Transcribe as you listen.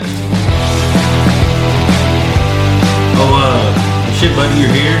shit, buddy. You're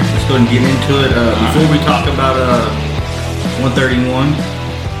here. Let's go ahead and get into it. Before we talk about 131,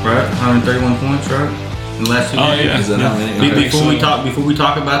 right? 131 points, right? In the last 2 games. Yeah. Is that how many? Before we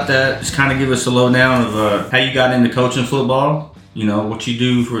talk about that, just kind of give us a lowdown of how you got into coaching football. You know what you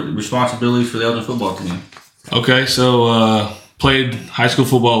do for responsibilities for the Elgin football team. Okay, so played high school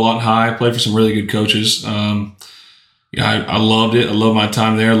football a lot high. Played for some really good coaches. I loved it. I loved my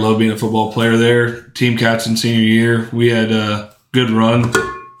time there. I loved being a football player there. Team captain senior year. We had a good run.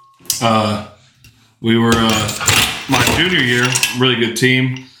 We were my junior year, really good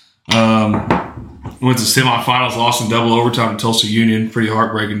team. Went to semifinals, lost in double overtime to Tulsa Union. Pretty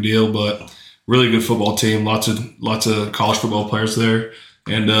heartbreaking deal, but really good football team. Lots of college football players there,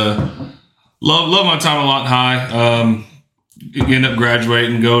 and love my time a lot high. End up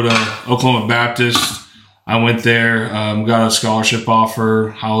graduating, go to Oklahoma Baptist. I went there, got a scholarship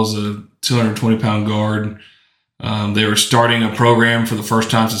offer. I was a 220-pound guard. They were starting a program for the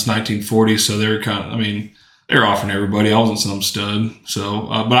first time since 1940, so they were they were offering everybody. I wasn't some stud. So,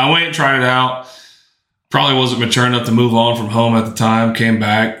 but I went and tried it out. Probably wasn't mature enough to move on from home at the time. Came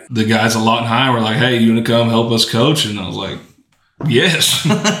back. The guys at Lawton High were like, hey, you want to come help us coach? And I was like, yes.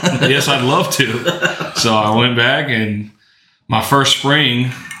 Yes, I'd love to. So I went back, and my first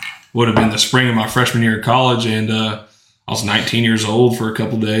spring would have been the spring of my freshman year of college, and I was 19 years old for a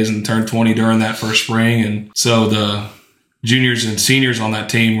couple of days and turned 20 during that first spring. And so the juniors and seniors on that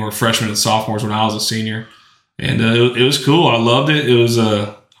team were freshmen and sophomores when I was a senior, and it was cool. I loved it. It was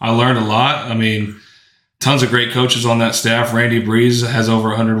I learned a lot. I mean, tons of great coaches on that staff. Randy Breeze has over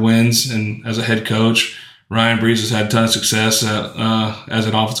 100 wins and as a head coach. Ryan Breeze has had a ton of success as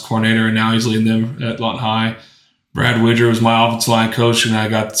an offensive coordinator, and now he's leading them at Lawton High. Brad Widger was my offensive line coach, and I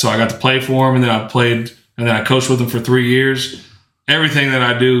got to play for him, and then I coached with him for 3 years. Everything that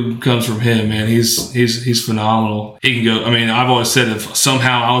I do comes from him, man. He's phenomenal. He can go. I mean, I've always said if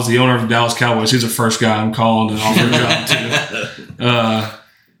somehow I was the owner of the Dallas Cowboys, he's the first guy I'm calling to offer a job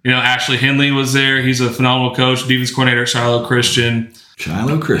to. Ashley Henley was there. He's a phenomenal coach. Defense coordinator at Shiloh Christian.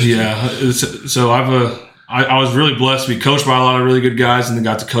 Yeah. So I was really blessed to be coached by a lot of really good guys, and then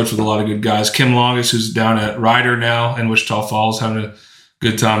got to coach with a lot of good guys. Kim Longus, who's down at Ryder now in Wichita Falls, having a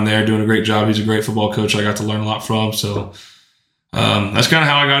good time there, doing a great job. He's a great football coach I got to learn a lot from. So that's kind of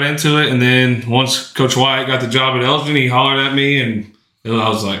how I got into it. And then once Coach Wyatt got the job at Elgin, he hollered at me, and I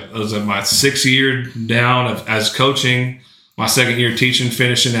was at my 6th year down as coaching, my 2nd year teaching,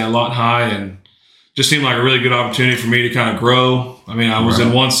 finishing at Lawton High, and just seemed like a really good opportunity for me to kind of grow. I mean, I was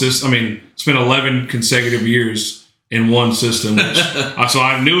in one system. Spent 11 consecutive years in one system. So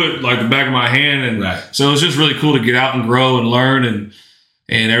I knew it like the back of my hand. And so it was just really cool to get out and grow and learn and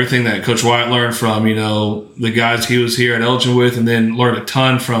everything that Coach Wyatt learned from, the guys he was here at Elgin with, and then learned a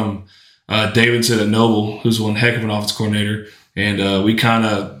ton from Davidson at Noble, who's one heck of an offense coordinator. And we kind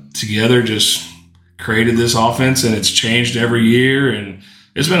of together just created this offense, and it's changed every year. And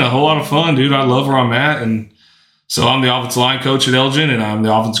it's been a whole lot of fun, dude. I love where I'm at. And so I'm the offensive line coach at Elgin, and I'm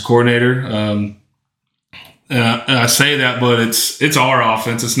the offensive coordinator. And I say that, but it's our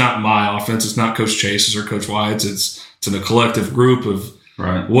offense. It's not my offense. It's not Coach Chase's or Coach Wyatt's. It's in a collective group of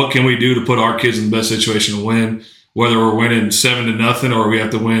what can we do to put our kids in the best situation to win, whether we're winning 7-0 or we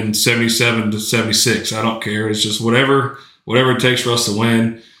have to win 77-76. I don't care. It's just whatever it takes for us to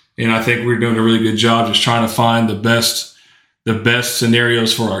win. And I think we're doing a really good job just trying to find the best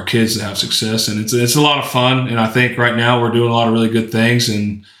scenarios for our kids to have success. And it's a lot of fun. And I think right now we're doing a lot of really good things,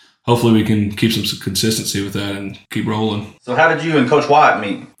 and hopefully we can keep some consistency with that and keep rolling. So how did you and Coach Wyatt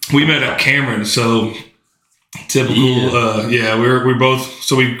meet? We met at Cameron. So typical. We're both,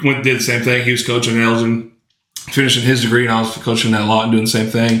 so we went and did the same thing. He was coaching at Elgin, finishing his degree, and I was coaching at Lawton doing the same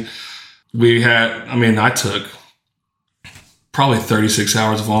thing. I took probably 36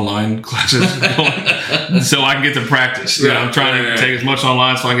 hours of online classes so I can get to practice. I'm trying to take as much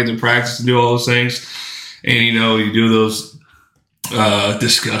online so I can get to practice and do all those things. And, you do those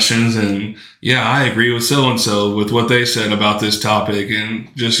discussions, and, I agree with so-and-so with what they said about this topic, and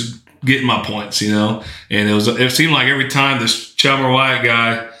just getting my points, And it seemed like every time this Chalmer Wyatt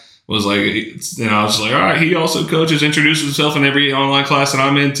guy was like, and I was like, all right, he also coaches, introduces himself in every online class that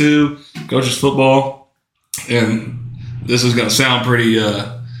I'm in too, coaches football. And this is going to sound pretty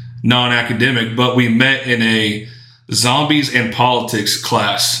non-academic, but we met in a zombies and politics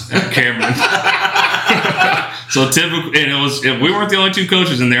class at Cameron. So typical, and we weren't the only 2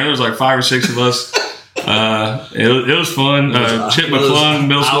 coaches in there. There was like 5 or 6 of us. It was fun. Chip McClung,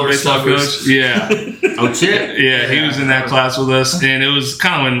 middle school baseball coach. Yeah. Oh, Chip? Yeah, he was in that class with us, and it was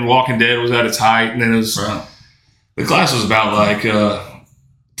kind of when Walking Dead was at its height, and then the class was about like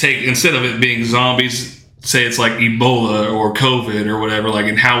instead of it being zombies, say it's like Ebola or COVID or whatever, like,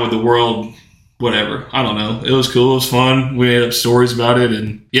 and how would the world, whatever. I don't know. It was cool. It was fun. We made up stories about it.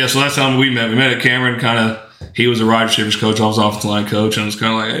 And yeah, so that's how we met. We met at Cameron, he was a wide receivers coach. I was offensive line coach. And it was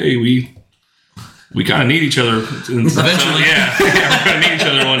kind of like, hey, we kind of need each other. Eventually. Yeah, we're going to need each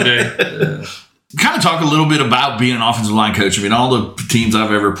other one day. Kind of talk a little bit about being an offensive line coach. I mean, all the teams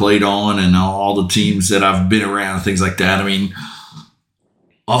I've ever played on and all the teams that I've been around, things like that. I mean,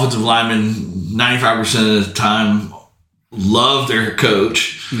 offensive linemen, 95% of the time, love their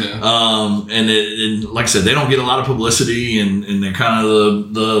coach. Yeah. And like I said, they don't get a lot of publicity, and they're kind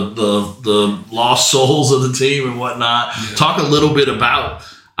of the lost souls of the team and whatnot. Yeah. Talk a little bit about,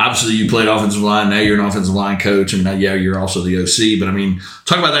 obviously you played offensive line, now you're an offensive line coach. I mean, yeah, you're also the OC, but I mean,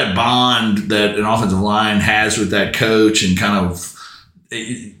 talk about that bond that an offensive line has with that coach and kind of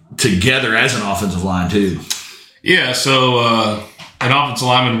together as an offensive line too. Yeah, so an offensive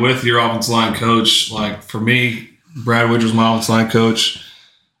lineman with your offensive line coach, like for me, Brad Widger was my offensive line coach.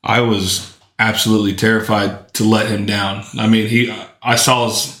 I was absolutely terrified to let him down. I mean, I saw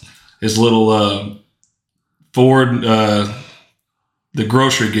his little Ford, the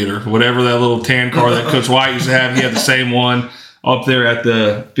grocery getter, whatever that little tan car that Coach White used to have. He had the same one up there at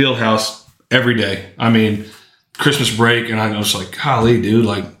the field house every day. I mean, Christmas break, and I was like, golly, dude,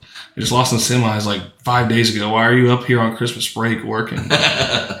 like, I just lost in semis like 5 days ago. Why are you up here on Christmas break working?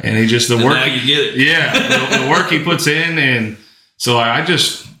 And he just, the work. Now you get it. Yeah, the work he puts in. And so I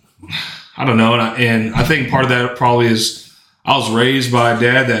don't know. And I think part of that probably is I was raised by a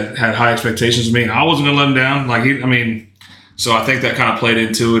dad that had high expectations of me, and I wasn't going to let him down. So I think that kind of played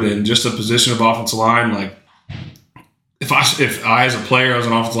into it. And just a position of offensive line, like if I as a player, as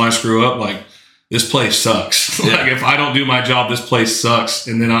an offensive line, screw up, like this place sucks. Yeah. Like if I don't do my job, this place sucks.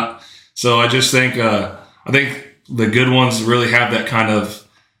 And then I just think I think the good ones really have that kind of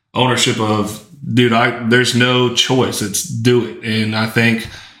ownership of, dude, there's no choice. It's do it. And I think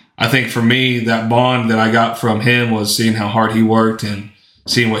for me, that bond that I got from him was seeing how hard he worked and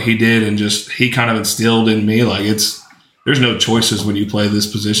seeing what he did, and just he kind of instilled in me like there's no choices when you play this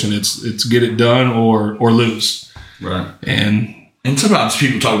position. It's get it done or lose. Right. And sometimes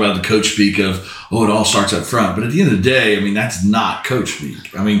people talk about the coach speak of, it all starts up front. But at the end of the day, I mean, that's not coach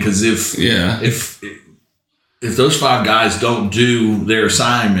speak. I mean, because if those five guys don't do their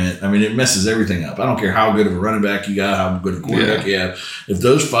assignment, I mean, it messes everything up. I don't care how good of a running back you got, how good of a quarterback you have. If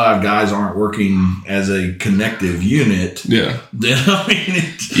those five guys aren't working as a connective unit, then I mean,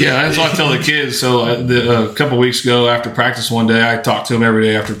 that's what I tell the kids. So a couple of weeks ago after practice one day, I talked to them every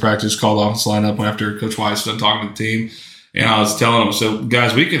day after practice, called the offensive line up after Coach White's done talking to the team. And I was telling them, so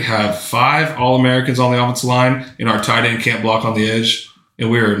guys, we could have 5 All-Americans on the offensive line and our tight end can't block on the edge,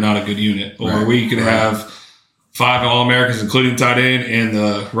 and we are not a good unit. Or we could have 5 All-Americans, including tight end, and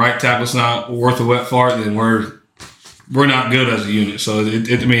the right tackle's not worth a wet fart, then we're not good as a unit. So,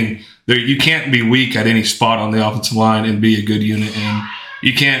 you can't be weak at any spot on the offensive line and be a good unit, and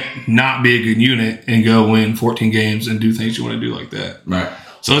you can't not be a good unit and go win 14 games and do things you want to do like that. Right.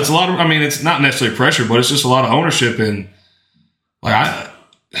 So it's a lot of, it's not necessarily pressure, but it's just a lot of ownership, and like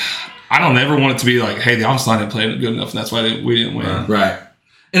I don't ever want it to be like, hey, the offensive line didn't play good enough, and that's why we didn't win. Right.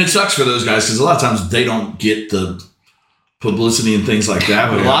 And it sucks for those guys because a lot of times they don't get the publicity and things like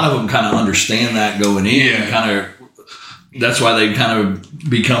that, but a lot of them kind of understand that going in. And that's why they kind of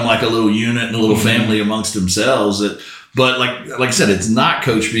become like a little unit and a little family amongst themselves. But like I said, it's not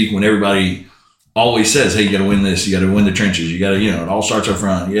coach speak when everybody always says, hey, you got to win this, you got to win the trenches, you got to, it all starts up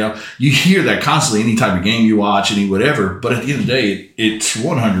front. You hear that constantly, any type of game you watch, any whatever. But at the end of the day, it's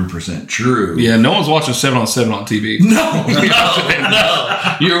 100% true. Yeah, no one's watching 7-on-7 on TV. No.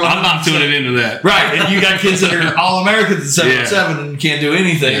 I'm not tuning into that. Right, and you got kids that are All-Americans at 7-on-7 and can't do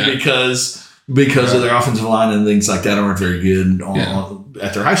anything because of their offensive line and things like that aren't very good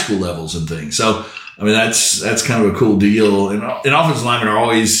at their high school levels and things. So, that's kind of a cool deal. And offensive linemen are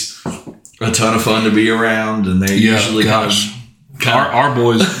always a ton of fun to be around, and they usually our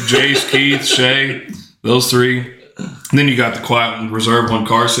boys, Jace, Keith, Shay, those 3. And then you got the quiet and reserved one,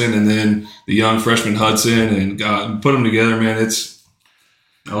 Carson, and then the young freshman Hudson, and put them together, man. It's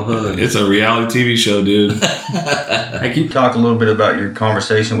a reality TV show, dude. Hey, can you talk a little bit about your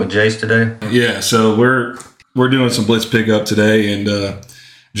conversation with Jace today? Yeah, so we're doing some blitz pickup today, and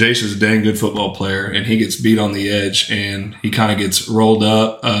Jace is a dang good football player, and he gets beat on the edge, and he kind of gets rolled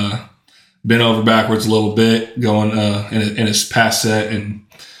up, bent over backwards a little bit, going in his pass set. And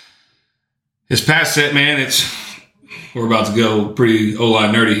his pass set, man, we're about to go pretty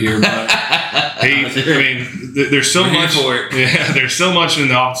O-line nerdy here, but there's so much for it. Yeah, there's so much in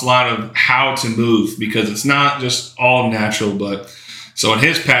the offensive line of how to move, because it's not just all natural, but So in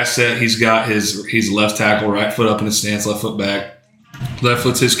his pass set, he's left tackle, right foot up in the stance, left foot back. Left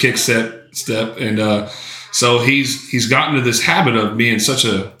foot's his kick step. And so he's gotten to this habit of being such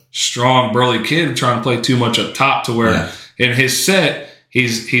a strong, burly kid, trying to play too much up top to where in his set,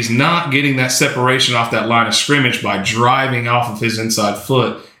 he's not getting that separation off that line of scrimmage by driving off of his inside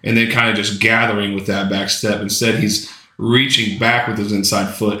foot and then kind of just gathering with that back step. Instead, he's reaching back with his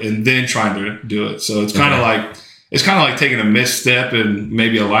inside foot and then trying to do it. So it's kind of like taking a misstep and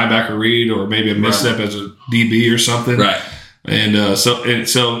maybe a linebacker read or maybe a misstep as a DB or something. Right. And then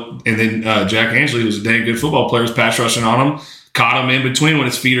Jack Angley was a dang good football player, was pass rushing on him, caught him in between when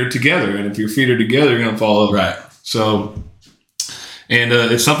his feet are together. And if your feet are together, you're going to fall over. Right. So, and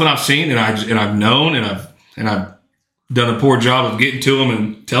it's something I've seen and I've known and I've done a poor job of getting to him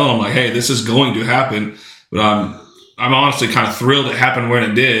and telling him like, hey, this is going to happen. But I'm honestly kind of thrilled it happened when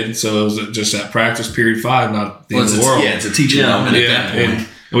it did. So it was just at practice period 5, not the end of the world. Yeah, it's a teaching moment at that point.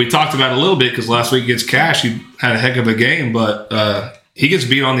 And we talked about it a little bit because last week against Cash, he had a heck of a game, but he gets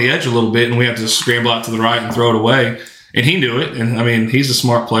beat on the edge a little bit, and we have to scramble out to the right and throw it away. And he knew it. And, I mean, he's a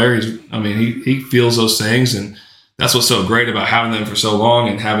smart player. He feels those things, and that's what's so great about having them for so long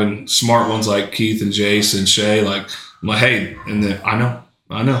and having smart ones like Keith and Jace and Shay. Like, I'm like, hey, and then I know.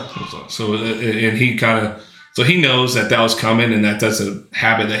 So, and he kind of – so he knows that was coming and that's a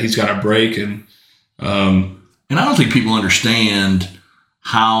habit that he's got to break. And I don't think people understand –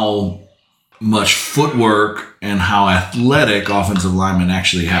 how much footwork and how athletic offensive linemen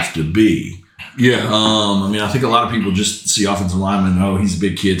actually have to be. Yeah. I think a lot of people just see offensive linemen, oh, he's a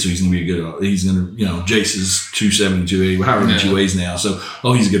big kid, so he's going to be Jace is 270, 280, however much he weighs now. So,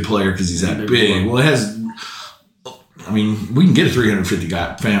 he's a good player because he's that big. Well, we can get a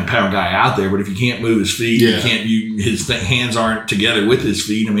 350-pound guy out there, but if you can't move his feet, his hands aren't together with his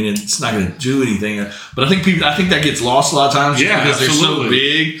feet. I mean, it's not going to do anything. But I think that gets lost a lot of times because they're so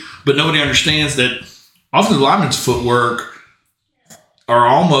big. But nobody understands that offensive linemen's footwork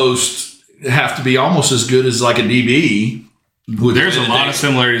have to be almost as good as like a DB. There's a lot of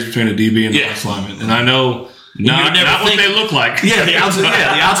similarities between a DB and an offensive lineman, and I know. Not what they look like. Yeah, the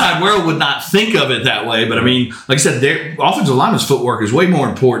outside world would not think of it that way. But I mean, like I said, their offensive lineman's footwork is way more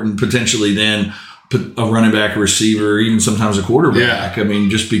important potentially than a running back, a receiver, or even sometimes a quarterback. Yeah. I mean,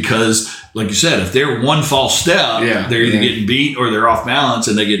 just because, like you said, if they're one false step, they're either getting beat or they're off balance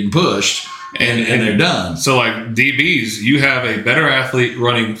and they're getting pushed. And they're done. So, like DBs, you have a better athlete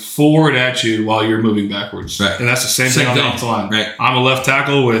running forward at you while you're moving backwards. Right. And that's the same thing on the offensive line. Right. I'm a left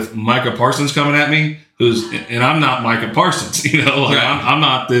tackle with Micah Parsons coming at me, and I'm not Micah Parsons. I'm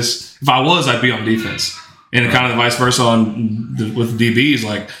not this. If I was, I'd be on defense. And kind of the vice versa with DBs.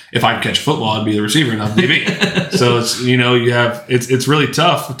 Like, if I catch football, I'd be the receiver, not the DB. So, it's really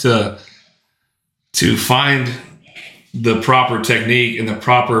tough to find the proper technique and the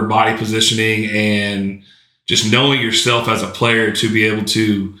proper body positioning and just knowing yourself as a player to be able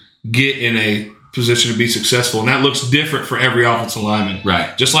to get in a position to be successful. And that looks different for every offensive lineman.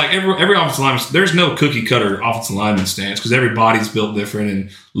 Right. Just like every offensive lineman, there's no cookie cutter offensive lineman stance because every body's built different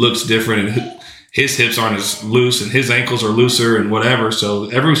and looks different and his hips aren't as loose and his ankles are looser and whatever. So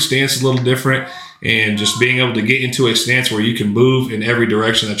every stance is a little different, and just being able to get into a stance where you can move in every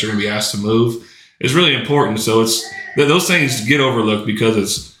direction that you're going to be asked to move is really important. So those things get overlooked because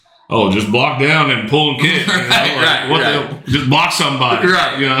it's, just block down and pull and kick. Just block somebody.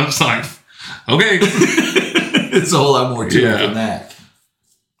 Right. It's like, okay. It's a whole lot more to it than that.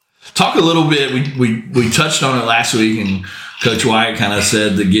 Talk a little bit. We touched on it last week, and Coach White kind of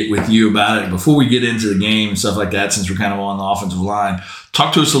said to get with you about it. Before we get into the game and stuff like that, since we're kind of on the offensive line,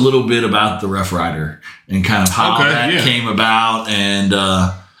 talk to us a little bit about the Rough Rider and kind of how that came about. And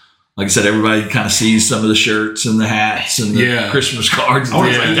like I said, everybody kind of sees some of the shirts and the hats and the Christmas cards and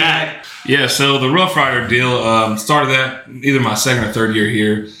things like that. Yeah, so the Rough Rider deal started that either my second or third year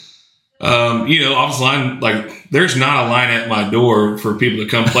here. Offensive line, like, there's not a line at my door for people to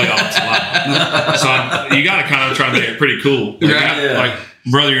come play offensive line. So you got to kind of try to make it pretty cool. Like,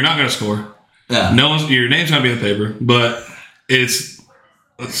 brother, you're not going to score. Yeah. Your name's going to be in the paper, but it's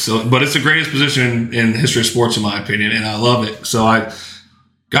the greatest position in the history of sports, in my opinion, and I love it. So I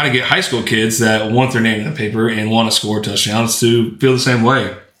got to get high school kids that want their name in the paper and want to score touchdowns to feel the same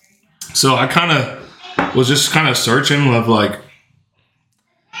way. So I kind of was just kind of searching of like,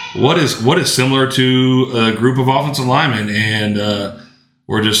 what is similar to a group of offensive linemen, and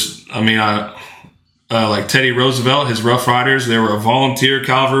we're just, like Teddy Roosevelt, his Rough Riders, they were a volunteer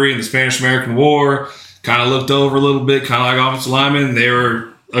cavalry in the Spanish-American War, kind of looked over a little bit, kind of like offensive linemen. They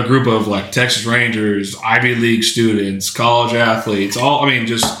were a group of like Texas Rangers, Ivy League students, college athletes,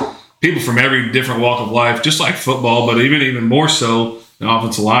 just people from every different walk of life, just like football, but even more so the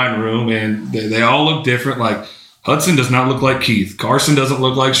offensive line room, and they all look different. Like Hudson does not look like Keith. Carson doesn't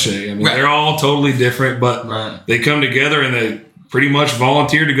look like Shea. I mean, they're all totally different, but they come together and they pretty much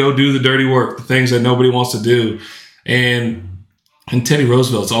volunteer to go do the dirty work, the things that nobody wants to do. And Teddy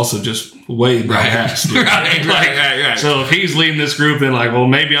Roosevelt's also just way badass. Right. So if he's leading this group, then like, well,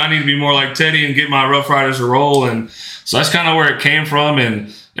 maybe I need to be more like Teddy and get my Rough Riders to roll. And so that's kind of where it came from.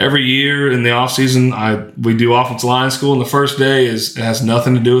 And every year in the off season, we do offensive line school. And the first day has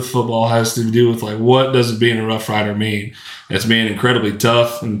nothing to do with football. It has to do with like, what does being a Rough Rider mean? It's being incredibly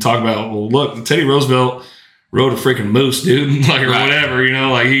tough. And talk about, well, look, Teddy Roosevelt rode a freaking moose, dude, like or whatever,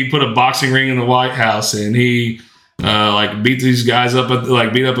 like he put a boxing ring in the White House and he beat these guys up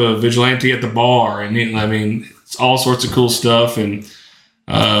beat up a vigilante at the bar, and it's all sorts of cool stuff. And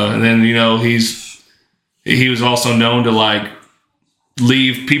then he was also known to like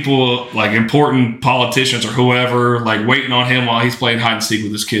leave people like important politicians or whoever like waiting on him while he's playing hide and seek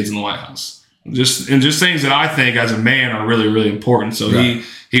with his kids in the White House. Just things that I think as a man are really, really important. So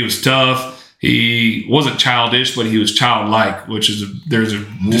he was tough. He wasn't childish, but he was childlike, there's a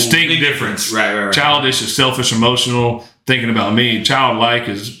distinct difference. Right. Childish is selfish, emotional, thinking about me. Childlike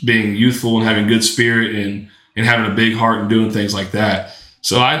is being youthful and having good spirit and having a big heart and doing things like that.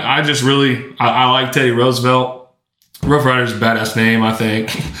 So I just really like Teddy Roosevelt. Rough Rider's a badass name, I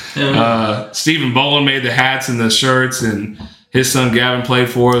think. Stephen Bolin made the hats and the shirts, and his son Gavin played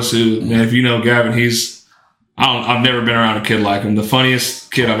for us. And if you know Gavin, I've never been around a kid like him. The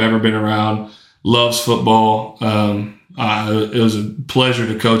funniest kid I've ever been around. Loves football. It was a pleasure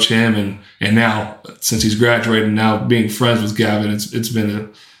to coach him, and now since he's graduated, now being friends with Gavin, it's been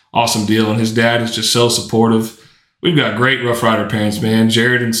an awesome deal. And his dad is just so supportive. We've got great Rough Rider parents, man.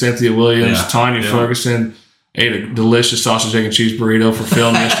 Jared and Cynthia Williams, Tanya Ferguson ate a delicious sausage, egg, and cheese burrito for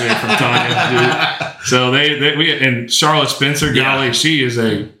film yesterday from Tanya. Dude. So and Charlotte Spencer, golly,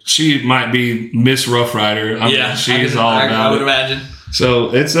 she might be Miss Rough Rider. She is all about it. I would imagine.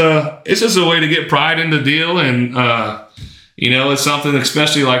 So it's just a way to get pride in the deal, and it's something,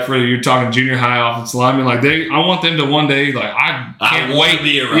 especially like for you're talking junior high offensive linemen, like I want them to one day like I can't wait to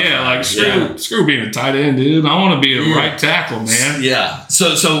be a Rough Rider. Screw being a tight end, dude. I want to be a right tackle, man. Yeah.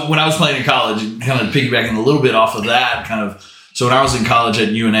 So when I was playing in college, kind of piggybacking a little bit off of that, so when I was in college at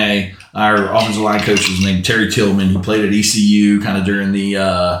UNA, our offensive line coach was named Terry Tillman. He played at ECU kind of during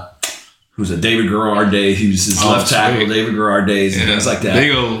the who was a David Garrard day. He was his left tackle, David Garrard days, and things like that.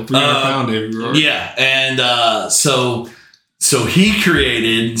 Big old 300-pound David Garrard. Yeah, and so he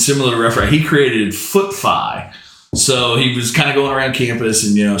created, similar to Rough Rider, he created Foot Fi. So he was kind of going around campus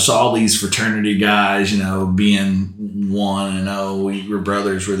and, saw all these fraternity guys, being one and, we were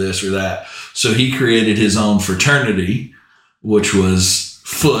brothers, we're this or that. So he created his own fraternity, which was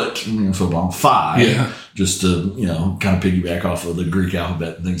Foot, football, Fi, just to, kind of piggyback off of the Greek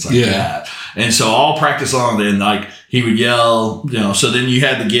alphabet and things like that. And so all practice long, then, like, he would yell, so then you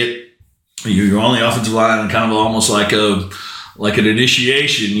had to get, you're on the offensive line and kind of almost like an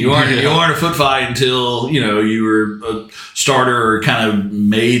initiation. You aren't a Foot Fi until, you were a starter or kind of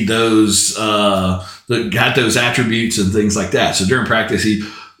made those, got those attributes and things like that. So during practice, he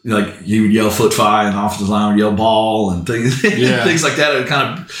would yell Foot Fi, and the offensive line would yell ball and things, things like that. It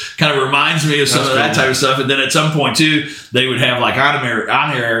kind of reminds me of some of that type of stuff. And then at some point too, they would have like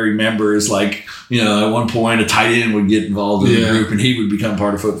honorary members. Like, at one point a tight end would get involved in the group, and he would become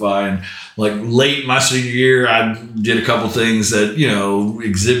part of Foot Fi. And like late in my senior year, I did a couple things that,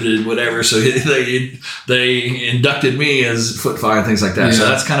 exhibited whatever. So they inducted me as Foot Fi and things like that. Yeah. So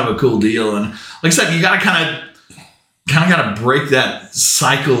that's kind of a cool deal. And like I said, you got to kind of got to break that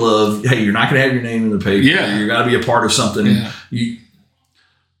cycle of, hey, you're not going to have your name in the paper. Yeah. You got to be a part of something. Yeah.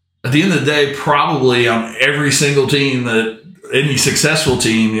 At the end of the day, probably on every single team any successful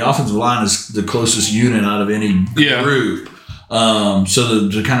team, the offensive line is the closest unit out of any group. So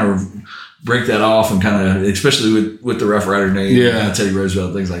to kind of break that off and kind of, especially with the Rough Rider name, kind of Teddy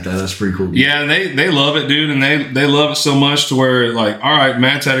Roosevelt, things like that, that's pretty cool. Yeah, they love it, dude, and they love it so much to where, like, all right,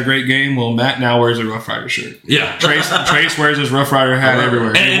 Matt's had a great game. Well, Matt now wears a Rough Rider shirt. Yeah, Trace wears his Rough Rider hat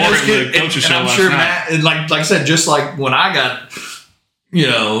everywhere. And I'm sure Matt, and like I said, just like when I got,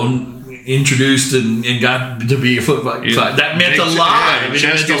 introduced and got to be a Foot Fi, that meant a lot. It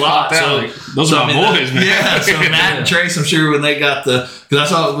meant a lot. So those are my boys, man. Yeah. So Matt and Trace, I'm sure when they got because I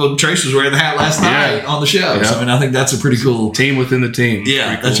saw Trace was wearing the hat last night on the show. Yeah. So I think that's a pretty cool team within the team.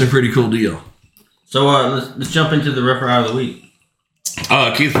 Yeah, that's a pretty cool deal. So let's jump into the Rough Rider of the week.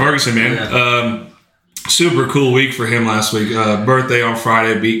 Keith Ferguson, man. Yeah. super cool week for him last week. Birthday on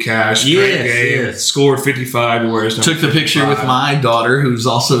Friday, beat Cash. Great game. Yes. Scored 55. Took the picture with my daughter, who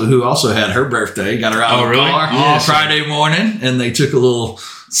also had her birthday. Got her out of the car on Friday morning, and they took a little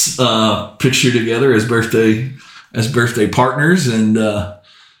picture together as birthday partners, and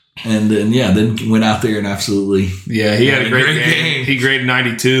then went out there and absolutely he had a great game. He graded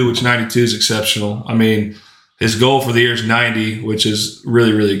 92, which 92 is exceptional. I mean, his goal for the year is 90, which is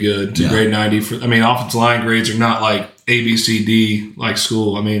really, really good to grade 90. Offensive line grades are not like A, B, C, D like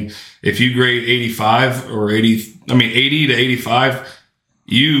school. I mean, if you grade 85 or 80 to 85,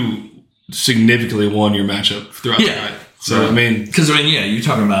 you significantly won your matchup throughout the night. So, you're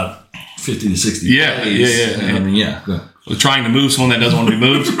talking about 50 to 60 plays. Trying to move someone that doesn't want to be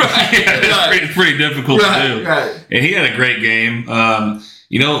moved. It's pretty difficult to do. Right. And he had a great game.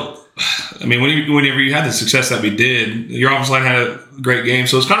 Whenever you had the success that we did, your offensive line had a great game.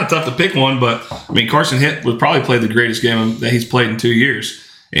 So it's kind of tough to pick one. But, Carson Hitt would probably play the greatest game that he's played in 2 years.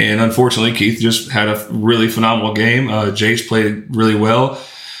 And unfortunately, Keith just had a really phenomenal game. Jace played really well.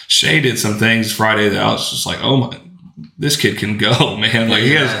 Shea did some things Friday that I was just like, oh my, this kid can go, man. Like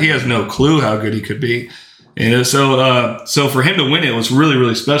he has no clue how good he could be. And so for him to win it was really,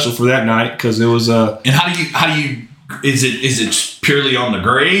 really special for that night because it was. And how do you? Is it purely on the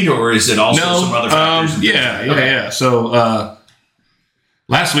grade or is it also some other factors? Yeah. So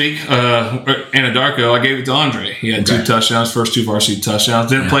last week, Anadarko, I gave it to Andre. He had 2 touchdowns, first 2 varsity touchdowns.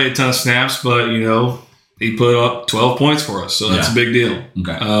 Didn't play a ton of snaps, but he put up 12 points for us, so that's a big deal.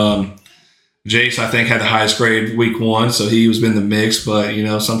 Okay. Jace, I think, had the highest grade week 1, so he was in the mix. But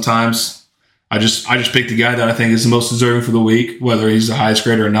sometimes. I just picked the guy that I think is the most deserving for the week, whether he's the highest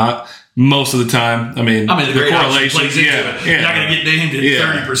grader or not. Most of the time, the correlation plays into it. You're not going to get named at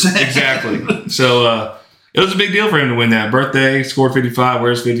 30%. Exactly. So it was a big deal for him to win that. Birthday, scored 55.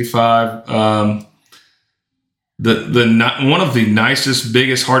 Where's 55? One of the nicest,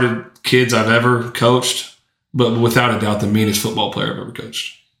 biggest hearted kids I've ever coached, but without a doubt the meanest football player I've ever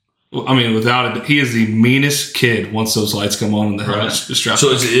coached. He is the meanest kid once those lights come on in the house. So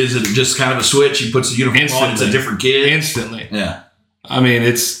is it just kind of a switch? He puts the uniform on, it's a different kid? Instantly. Yeah.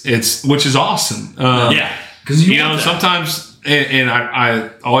 It's which is awesome. Because sometimes, and I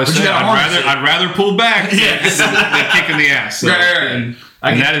always say I'd rather pull back than kick in the ass. So, and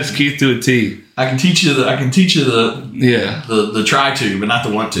that is Keith to a T. I can teach you the try to, but not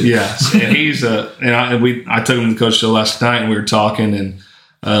the want to. Yes, and he's I took him to the coach show last night, and we were talking, and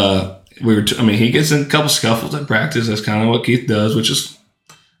he gets in a couple scuffles in practice. That's kind of what Keith does, which is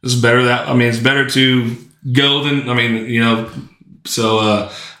better. It's better to go than So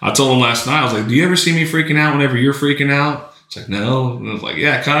I told him last night, I was like, "Do you ever see me freaking out whenever you're freaking out?" It's like, "No." And I was like,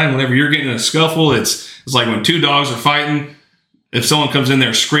 "Yeah, kind of. Whenever you're getting in a scuffle, it's like when 2 dogs are fighting. If someone comes in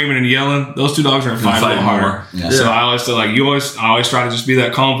there screaming and yelling, those 2 dogs are going to fight a little harder." Yeah. So I always feel like I always try to just be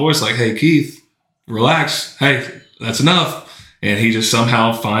that calm voice, like, "Hey, Keith, relax. Hey, that's enough." And he just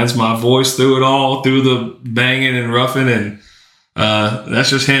somehow finds my voice through it all, through the banging and roughing, and that's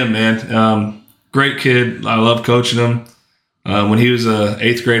just him, man. Great kid. I love coaching him. When he was a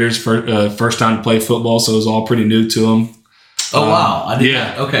 8th grader's first time to play football, so it was all pretty new to him. Oh wow! I did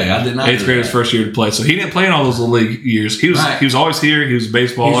not. 8th grader's first year to play, so he didn't play in all those little league years. He was always here. He was a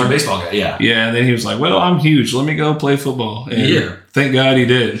baseballer. He was a baseball guy. Yeah. Yeah, and then he was like, "Well, I'm huge. Let me go play football." And thank God he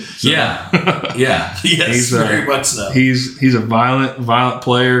did. So, yeah. Yes, very much so. He's a violent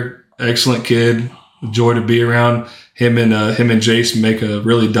player. Excellent kid. Joy to be around. Him and Jace make a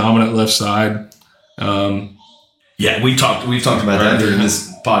really dominant left side. We've talked about that during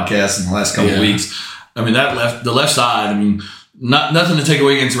this podcast in the last couple of weeks. The left side. Nothing to take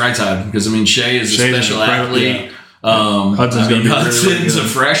away against the right side because Shea is a special athlete. Hudson's a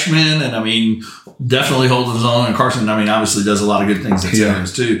freshman, and definitely holds his own. And Carson, obviously does a lot of good things at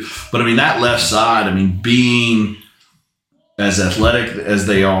centers too. But that left side, being as athletic as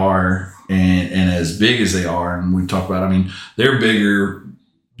they are and as big as they are, and we've talked about, they're bigger.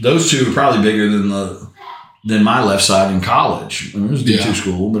 Those 2 are probably bigger than my left side in college. It was a D2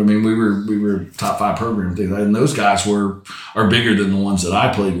 school, but we were top 5 program and things like that. And those guys are bigger than the ones that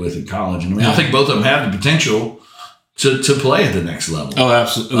I played with in college. And I think both of them have the potential to play at the next level. Oh,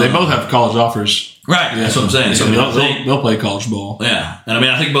 absolutely. They both have college offers. Right. Yeah. That's what I'm saying. So they'll play college ball. Yeah. And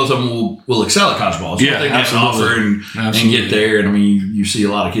I think both of them will excel at college ball. So they can offer and get there. And you see a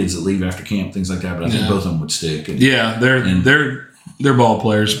lot of kids that leave after camp, things like that. But I think both of them would stick. They're ball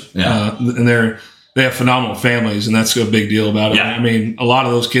players. Yeah. And they have phenomenal families, and that's a big deal about it. Yeah. A lot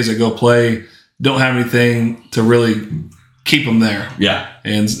of those kids that go play don't have anything to really keep them there. Yeah.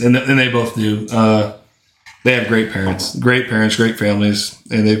 And they both do. they have great parents, great families,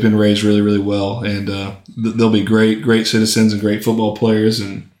 and they've been raised really, really well. And they'll be great citizens and great football players.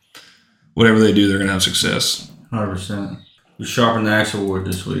 And whatever they do, they're going to have success. 100%. We sharpened the axe award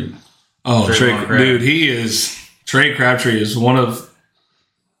this week. Oh, Trey Crabtree is one of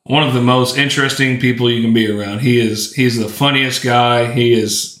the most interesting people you can be around. He's the funniest guy.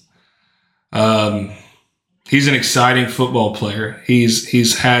 He's an exciting football player.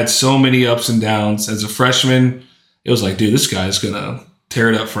 He's had so many ups and downs. As a freshman, it was like, dude, this guy's gonna tear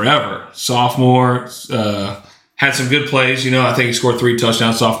it up forever. Sophomore, had some good plays. I think he scored 3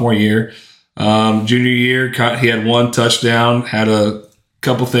 touchdowns sophomore year. Junior year, he had 1 touchdown. Had a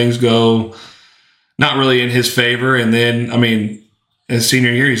couple things go not really in his favor, and then his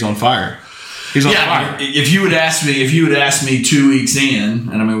senior year, he's on fire. He's on fire. If you would ask me 2 weeks in,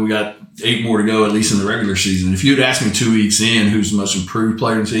 and we got 8 more to go, at least in the regular season. If you would ask me 2 weeks in who's the most improved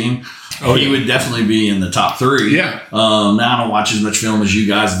player in the team, he would definitely be in the top 3. Yeah. Now I don't watch as much film as you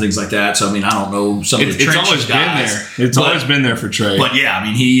guys and things like that, so I don't know some of the trenches guys. It's always been there for Trey. But yeah,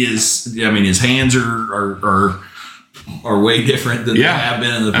 he is. his hands are way different than they have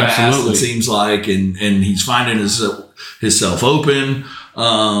been in the past. Absolutely. It seems like, and he's finding himself open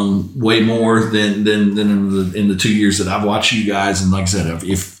way more than in the 2 years that I've watched you guys. And like I said,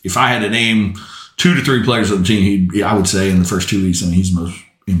 if I had to name 2 to 3 players on the team, I would say in the first 2 weeks, he's most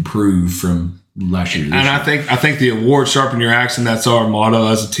improved from last year to this year. I think the award "Sharpen Your Axe," and that's our motto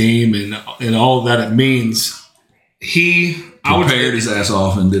as a team, and all that it means. He prepared his ass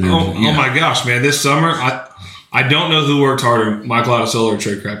off and did it. Oh my gosh, man! This summer, I don't know who worked harder, Michael Adesola or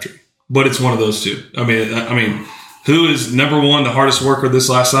Trey Crabtree, but it's one of those two. Who is number one, the hardest worker this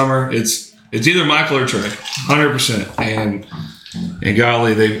last summer? It's either Michael or Trey, 100%. And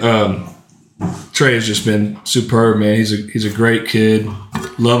golly, Trey has just been superb, man. He's a great kid,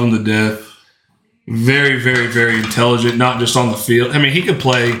 love him to death. Very, very, very intelligent, not just on the field. He could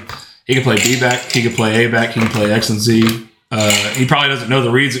play D-back, he could play A-back, he can play X and Z. He probably doesn't know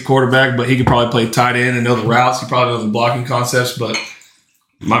the reads at quarterback, but he could probably play tight end and know the routes. He probably knows the blocking concepts, but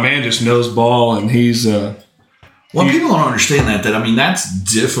my man just knows ball, and he's people don't understand that that's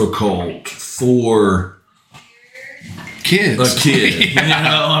difficult for kids. A kid.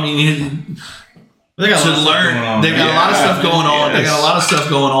 They got to learn. They got a lot of stuff going on. They got a lot of stuff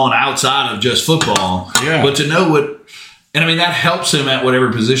going on outside of just football. Yeah. But to know what, and that helps him at whatever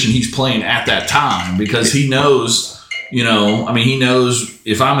position he's playing at that time, because he knows. He knows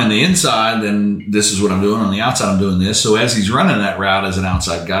if I'm in the inside, then this is what I'm doing. On the outside, I'm doing this. So as he's running that route as an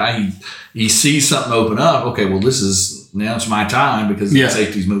outside guy, he sees something open up. Okay, well, now it's my time because the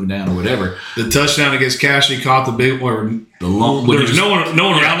safety's moving down or whatever. The touchdown against Cash, he caught the big one. There was no one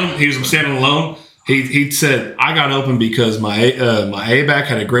around him. He was standing alone. He said, I got open because my A-back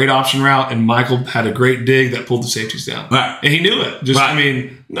had a great option route and Michael had a great dig that pulled the safeties down. Right. And he knew it.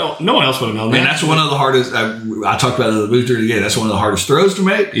 No one else would have known that. And that's one of the hardest, I talked about it in the booth again, that's one of the hardest throws to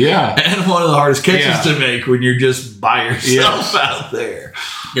make. Yeah. And one of the hardest catches to make when you're just by yourself out there.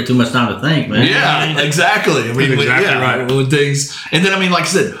 Get too much time to think, man. Yeah, exactly. Exactly right. When things, and then, like I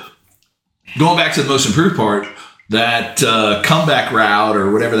said, going back to the most improved part, that comeback route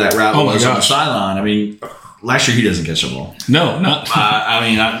or whatever that route was on the sideline. Last year he doesn't catch the ball. No, not.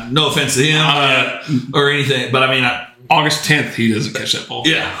 No offense to him or anything, but August 10th he doesn't catch that ball.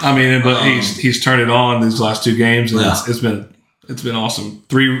 Yeah, but he's turned it on these last 2 games, and it's been awesome.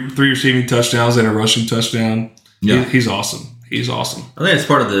 3 receiving touchdowns and a rushing touchdown. Yeah, he's awesome. He's awesome. I think it's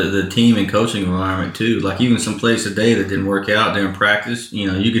part of the team and coaching environment too. Like even some plays today that didn't work out during practice,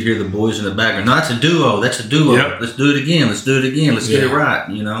 you could hear the boys in the background. No, that's a duo. Yep. Let's do it again. Let's get it right.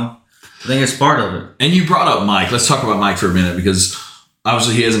 I think it's part of it. And you brought up Mike. Let's talk about Mike for a minute, because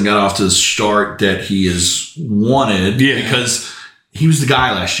obviously he hasn't got off to the start that he has wanted. Yeah. Because he was the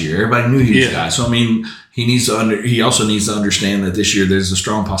guy last year. Everybody knew he was the guy. So he also needs to understand that this year there's a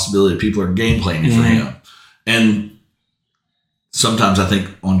strong possibility that people are game planning for him. And sometimes I think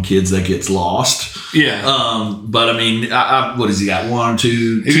on kids that gets lost. Yeah. But what has he got? 1 or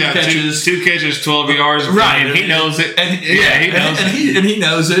 2 catches? 2 catches, 12 yards. Right. And he knows it. He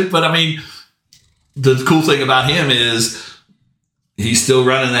knows it. But the cool thing about him is he's still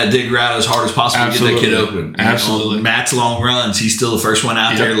running that dig route as hard as possible to get that kid open. Absolutely. On Matt's long runs, he's still the first one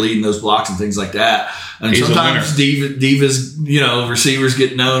out there leading those blocks and things like that. And he's sometimes divas, receivers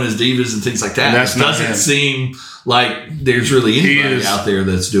get known as divas and things like that. It doesn't seem like there's really anybody out there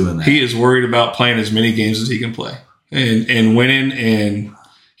that's doing that. He is worried about playing as many games as he can play and winning. And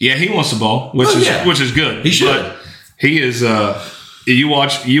he wants the ball, which is good. He should. But he is. You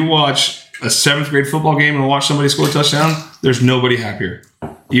watch a 7th grade football game and watch somebody score a touchdown, there's nobody happier.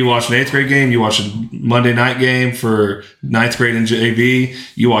 You watch an 8th grade game, you watch a Monday night game for 9th grade in JV,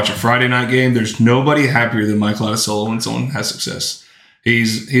 you watch a Friday night game. There's nobody happier than Mike Latisola when someone has success.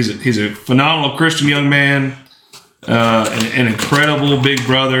 He's a phenomenal Christian young man, an incredible big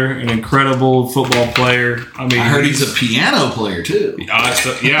brother, an incredible football player. I mean, I heard he's a piano player too.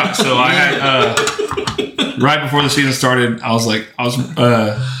 So I had right before the season started,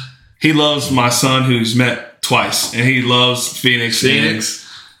 he loves my son who's met twice, and he loves Phoenix. Phoenix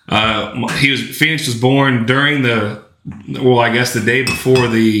was born during the day before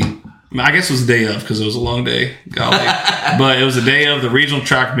I guess it was the day of, because it was a long day. Golly. But it was the day of the regional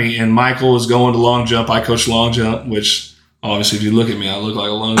track meet, and Michael was going to long jump. I coached long jump, which obviously, if you look at me, I look like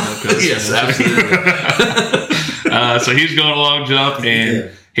a long jump coach. Yes, absolutely. So he was going to long jump,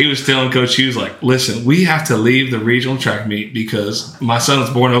 and he was telling Coach, he was like, listen, we have to leave the regional track meet because my son was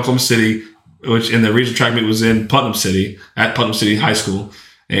born in Oklahoma City, and the regional track meet was in Putnam City, at Putnam City High School,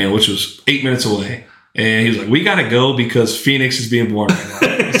 and which was 8 minutes away. And he was like, we got to go because Phoenix is being born right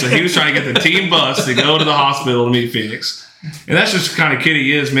now. So he was trying to get the team bus to go to the hospital to meet Phoenix. And that's just the kind of kid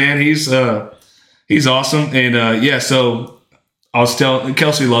he is, man. He's awesome. And, so I was telling,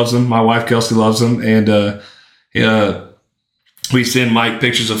 Kelsey loves him. My wife, Kelsey, loves him. And we send Mike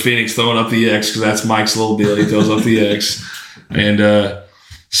pictures of Phoenix throwing up the X because that's Mike's little deal. He throws up the X. And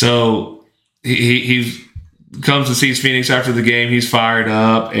so he comes and sees Phoenix after the game. He's fired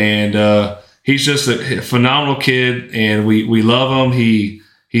up. And he's just a phenomenal kid, and we love him.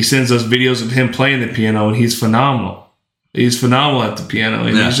 He sends us videos of him playing the piano, and he's phenomenal. He's phenomenal at the piano,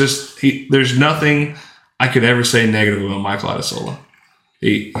 and he's just there's nothing I could ever say negative about Mike Latisola.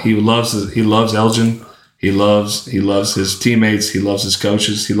 He loves Elgin. He loves his teammates. He loves his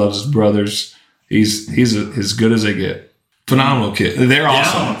coaches. He loves his brothers. He's as good as they get. Phenomenal kid. They're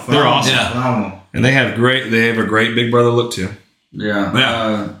awesome. They're awesome. Yeah. Phenomenal. And they have a great big brother look too.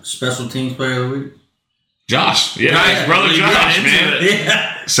 Yeah. Special teams player of the week? Josh. Yeah. His brother Josh, man.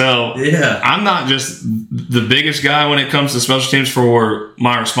 Yeah. So I'm not just the biggest guy when it comes to special teams for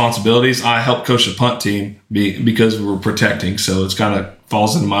my responsibilities. I help coach the punt team because we're protecting. So it's kind of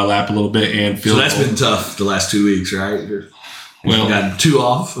falls into my lap a little bit and feels. So that's been tough the last 2 weeks, right? Well, we got 2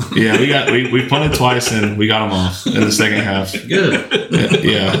 off. Yeah, we punted twice and we got them off in the second half. Good.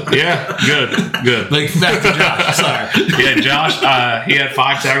 Yeah, good. Like back to Josh. Sorry. Yeah, Josh. He had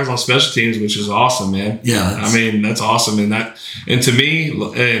 5 tackles on special teams, which is awesome, man. Yeah, I mean that's awesome, and to me,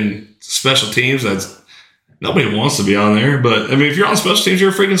 in special teams, that's nobody wants to be on there. But I mean, if you're on special teams, you're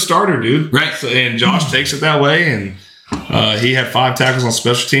a freaking starter, dude. Right. So, and Josh takes it that way, and he had 5 tackles on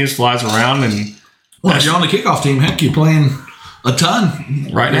special teams, flies around, and if you're on the kickoff team, heck, you're playing a ton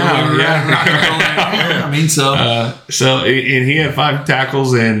right now. Yeah. I mean, so and he had 5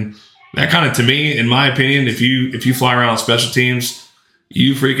 tackles, and that kind of, to me, in my opinion, if you fly around on special teams,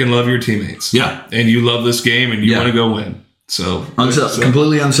 you freaking love your teammates. Yeah, and you love this game, and you want to go win. So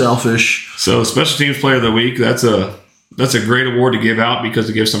completely unselfish. So special teams player of the week, that's a great award to give out because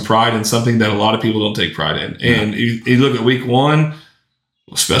it gives some pride in something that a lot of people don't take pride in. And you look at week 1,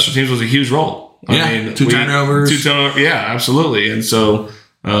 special teams was a huge role. I mean, 2 turnovers. Yeah, absolutely. And so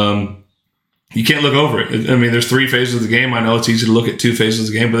you can't look over it. I mean, there's 3 phases of the game. I know it's easy to look at 2 phases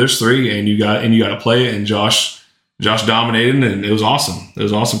of the game, but there's 3, and you got to play it. And Josh dominated, and it was awesome. It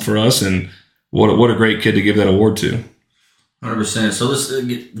was awesome for us, and what a great kid to give that award to. 100%. So let's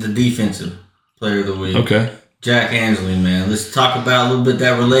get the defensive player of the week. Okay. Jack Ansley, man. Let's talk about a little bit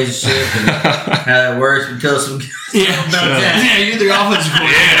that relationship and how that works. We tell some about that. Yeah, you're the offensive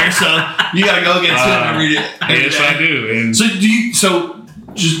coordinator, so you got to go against him every day. Yes, I do. And so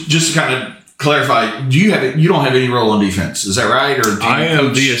just to kind of clarify, you don't have any role on defense, is that right? Or I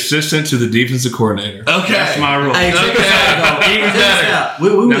am the assistant to the defensive coordinator. Okay, that's my role. Hey, check us out, though. Even better.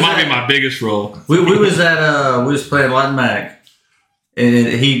 That might be my biggest role. We was playing Latin Mac, and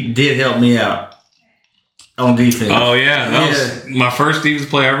he did help me out on defense. Oh yeah, that was my first defense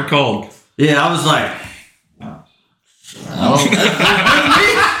play I ever called. Yeah, I was like,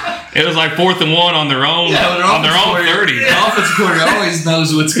 it was like 4th and 1 on their own 30. The offensive coordinator always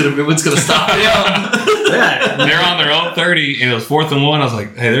knows what's gonna stop them. They're on their own 30, and it was 4th and 1. I was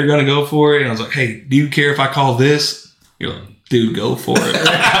like, hey, they're gonna go for it. And I was like, hey, do you care if I call this? You're like, dude, go for it.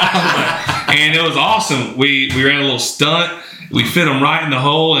 And it was awesome. We ran a little stunt. We fit him right in the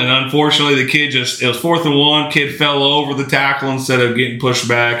hole, and unfortunately, the kid it was 4th and 1. Kid fell over the tackle instead of getting pushed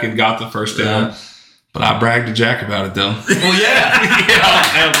back and got the first down. Yeah. But I bragged to Jack about it, though. Well, yeah.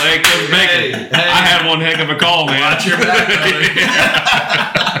 I had one heck of a call, man. Watch your back,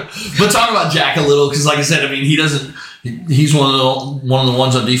 brother. But talk about Jack a little, because like I said, I mean, he doesn't he's one of the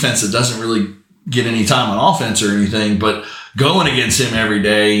ones on defense that doesn't really get any time on offense or anything, but going against him every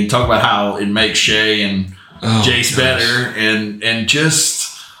day, talk about how it makes Shea and Jace better, and just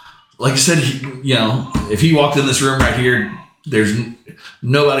like I said, if he walked in this room right here, there's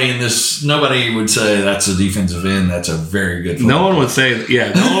nobody would say that's a defensive end. That's a very good No one would say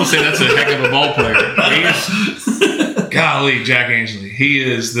that's a heck of a ball player. Golly, Jack Angley. He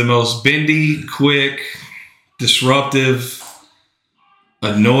is the most bendy, quick, disruptive,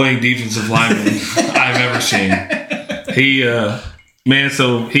 annoying defensive lineman I've ever seen. He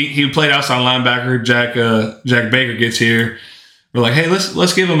played outside linebacker. Jack Baker gets here. We're like, hey,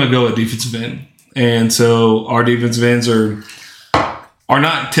 let's give him a go at defensive end. And so our defensive ends are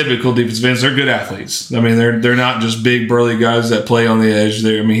not typical defensive ends. They're good athletes. I mean, they're not just big burly guys that play on the edge.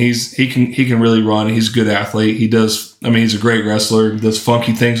 I mean, he can really run. He's a good athlete. He's a great wrestler. He does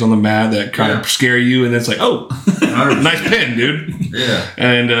funky things on the mat that kind of scare you, and it's like, oh, nice pin, dude. Yeah.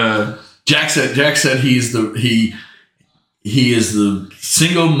 And Jack said he is the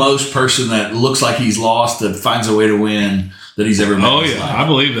single most person that looks like he's lost that finds a way to win that he's ever met. Oh yeah, I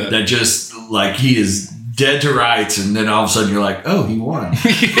believe that. That just like he is dead to rights, and then all of a sudden you're like, oh, he won.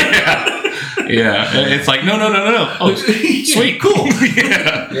 Yeah. It's like no. Oh, sweet, cool.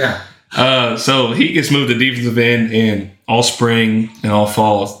 Yeah. So he gets moved to defensive end, and all spring and all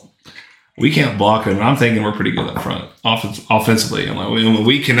fall, we can't block him. I'm thinking we're pretty good up front offensively. I'm like,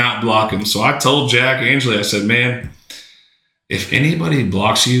 we cannot block him. So I told Jack Angley, I said, man, if anybody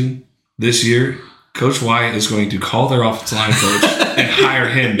blocks you this year, Coach Wyatt is going to call their offensive line coach and hire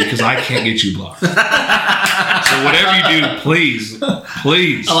him because I can't get you blocked. So whatever you do, please.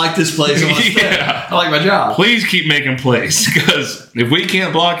 I like this place. I like my job. Please keep making plays, because if we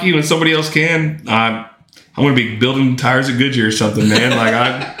can't block you and somebody else can, I'm going to be building tires at Goodyear or something, man.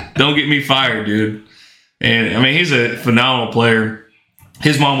 Like, don't get me fired, dude. And I mean, he's a phenomenal player.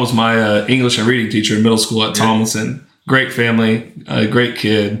 His mom was my English and reading teacher in middle school at Tomlinson. Great family, great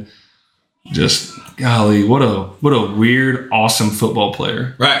kid. Just golly, what a weird, awesome football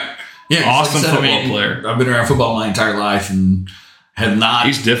player. Right. Yeah. Awesome football player. I've been around football my entire life and have not.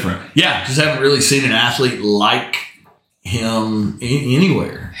 He's different. Yeah. Just haven't really seen an athlete like him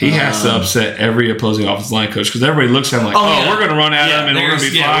anywhere. He has to upset every opposing offensive line coach, because everybody looks at him like, we're going to run at him and we're going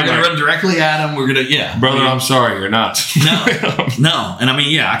to be fine. We're going to run directly at him. We're going to, Brother, I'm sorry, you're not. No. And I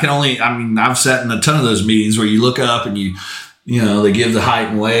mean, I've sat in a ton of those meetings where you look up and they give the height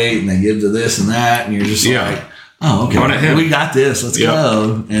and weight and they give the this and that, and you're just like, oh, okay, we got this. Let's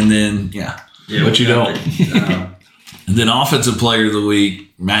go. And then, but you don't. And then offensive player of the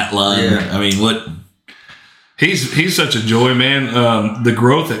week, Matt Lund. Yeah. I mean, what? He's such a joy, man. The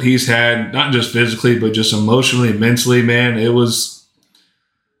growth that he's had, not just physically, but just emotionally, mentally, man. It was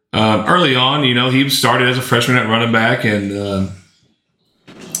early on. He started as a freshman at running back, and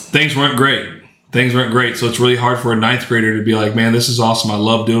things weren't great. So it's really hard for a ninth grader to be like, man, this is awesome. I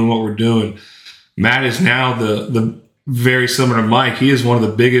love doing what we're doing. Matt is now the very similar to Mike. He is one of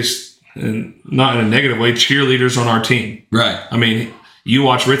the biggest, and not in a negative way, cheerleaders on our team. Right. I mean, you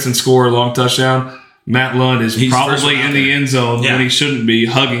watch Ritson score a long touchdown. Matt Lund is probably in the end zone when he shouldn't be,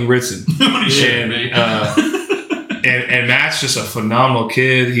 hugging Ritson. When he shouldn't be. And Matt's just a phenomenal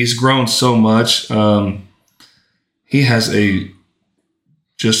kid. He's grown so much. He has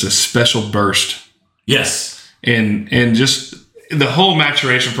just a special burst. Yes. And just the whole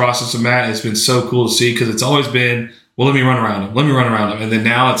maturation process of Matt has been so cool to see, because it's always been, well, let me run around him. And then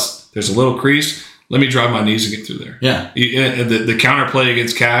now there's a little crease. Let me drive my knees and get through there. Yeah. The counter play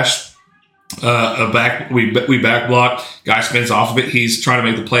against Cash, we back block, guy spins off of it. He's trying to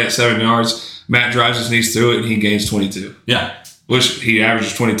make the play at 7 yards. Matt drives his knees through it, and he gains 22. Yeah. Which he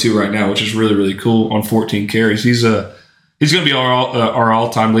averages 22 right now, which is really, really cool on 14 carries. He's going to be our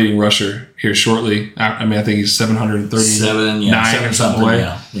all-time leading rusher here shortly. I mean, I think he's 739 or something away.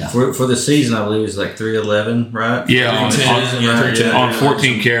 Yeah. For the season, I believe it's like 311, right? Yeah, on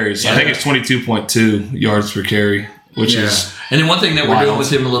 14 carries. I think it's 22.2 yards per carry, which is. And then one thing that we're doing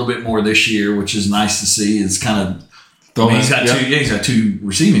with him a little bit more this year, which is nice to see, is kind of. He's got two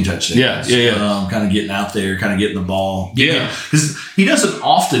receiving touchdowns. Yeah. Kind of getting out there, kind of getting the ball. Because he doesn't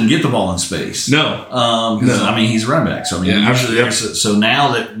often get the ball in space. No. I mean, he's a running back. So I mean, so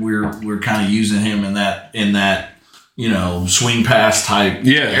now that we're kind of using him in that swing pass type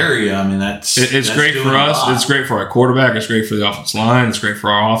area. I mean, it's great for us. It's great for our quarterback. It's great for the offensive line. It's great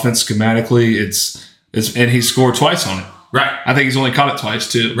for our offense schematically. And he scored twice on it. Right. I think he's only caught it twice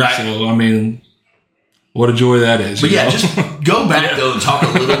too. Right. So I mean, what a joy that is. But just go back though and talk a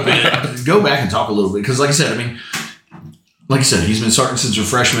little bit. Go back and talk a little bit, because, like I said, I mean, like I said, he's been starting since a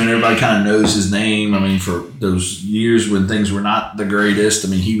freshman. Everybody kind of knows his name. I mean, for those years when things were not the greatest, I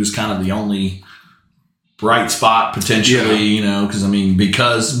mean, he was kind of the only bright spot potentially,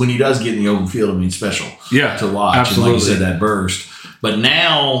 because when he does get in the open field, I mean, special to watch. Absolutely. And like you said, that burst. But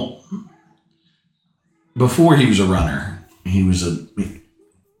now, before he was a runner, he was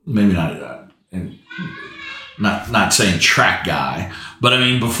maybe not saying track guy, but I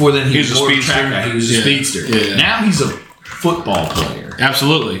mean, before then he was more a track guy. He was a speedster. Yeah. Now he's a football player.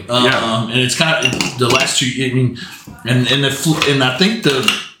 Absolutely. And it's kind of the last two. I mean, and I think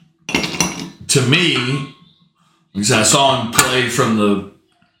to me, because I saw him play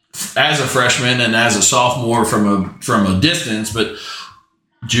as a freshman and as a sophomore from a distance, but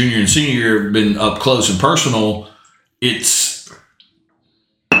junior and senior year have been up close and personal. It's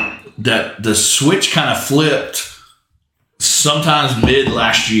that the switch kind of flipped sometimes mid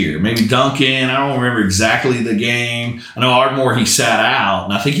last year. Maybe Duncan, I don't remember exactly the game. I know Ardmore, he sat out,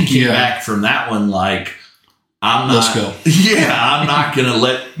 and I think he came back from that one like, let's go. Yeah, I'm not going to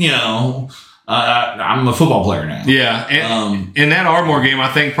let, I'm a football player now. Yeah, and that Ardmore game,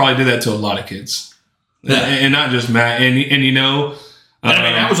 I think, probably did that to a lot of kids. Yeah. And not just Matt. And I mean,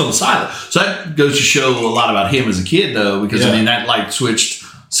 that was on the sideline. So that goes to show a lot about him as a kid, though, because, that light switched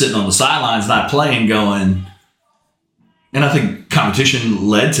sitting on the sidelines, not playing, going. And I think competition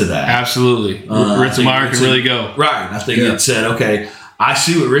led to that. Absolutely. Ritzenmeyer can really go. Right. I think it said, okay, I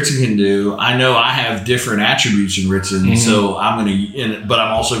see what Ritzen can do. I know I have different attributes in Ritzen, so but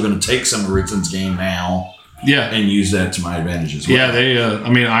I'm also going to take some of Ritzen's game now. Yeah, and use that to my advantage as well. Yeah,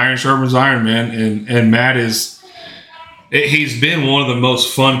 iron sharpens iron, man. And Matt he's been one of the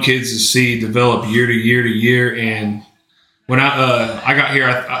most fun kids to see develop year to year to year. And when I got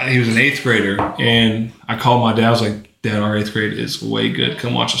here, he was an 8th grader, and I called my dad. I was like, Dad, our 8th grade is way good.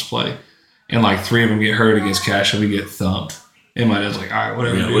 Come watch us play. And like 3 of them get hurt against Castro. We get thumped. And my dad's like, all right,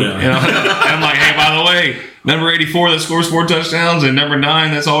 whatever. And I'm like, hey, by the way, number 84 that scores 4 touchdowns and number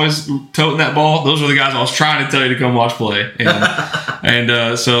 9 that's always toting that ball, those are the guys I was trying to tell you to come watch play.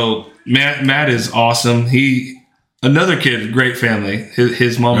 And so Matt is awesome. Another kid, great family.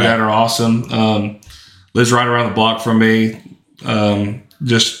 His mom and dad are awesome. Lives right around the block from me.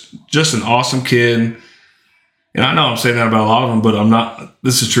 Just an awesome kid. And I know I'm saying that about a lot of them, but I'm not.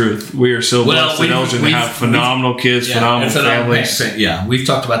 This is truth. We are so blessed in Elgin to have phenomenal kids, phenomenal families. Yeah, we've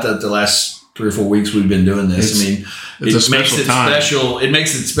talked about that the last 3 or 4 weeks we've been doing this. It's a special time. It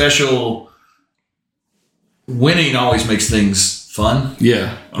makes it special. Winning always makes things fun.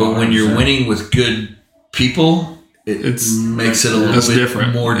 Yeah. But when you're winning with good people, it makes it a little bit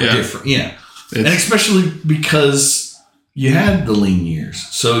different. More different. Yeah. And especially because you had the lean years.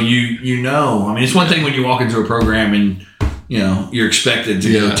 So it's one thing when you walk into a program and, you're expected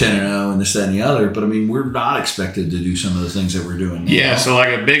to go 10-0 and this, that, and the other. But, we're not expected to do some of the things that we're doing now. Yeah, so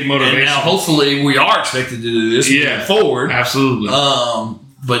like a big motivation. And now, hopefully, we are expected to do this moving forward. Absolutely.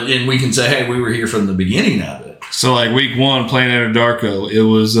 But then we can say, hey, we were here from the beginning of it. So, like week 1 playing Anadarko, it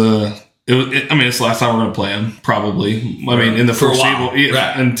was it's the last time we're going to play them, probably. In the foreseeable,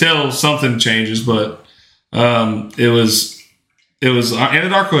 until something changes. But it was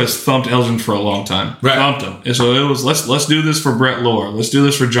Anadarko has thumped Elgin for a long time. Right. Thumped them. And so it was let's do this for Brett Lohr. Let's do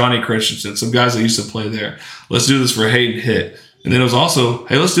this for Johnny Christensen, some guys that used to play there. Let's do this for Hayden Hitt. And then it was also,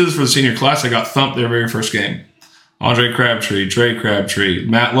 hey, let's do this for the senior class that got thumped their very first game. Andre Crabtree, Trey Crabtree,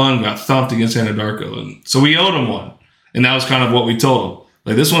 Matt Lund got thumped against Anadarko. And so we owed them one. And that was kind of what we told them.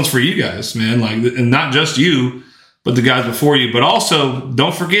 Like, this one's for you guys, man. And not just you, but the guys before you. But also,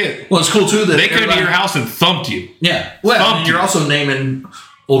 don't forget. Well, it's cool, too, that they came to your house and thumped you. Yeah. Well, you're also naming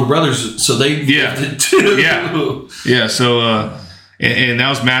older brothers, so they did too. Yeah. So, and that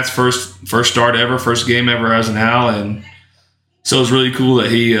was Matt's first start ever, first game ever as an Al. And so it was really cool that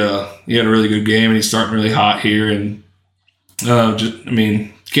he had a really good game, and he's starting really hot here. And,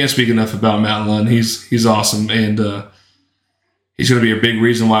 can't speak enough about Matt Lund. He's awesome, and he's going to be a big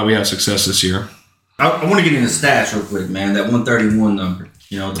reason why we have success this year. I want to get into stats real quick, man. That 131 number.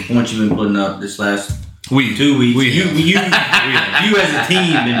 The points you've been putting up this last 2 weeks. You as a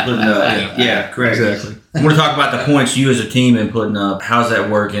team been putting up. Yeah, correct. Exactly. I want to talk about the points you as a team been putting up. How's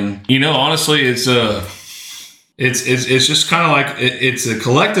that working? Honestly, it's just kind of like it's a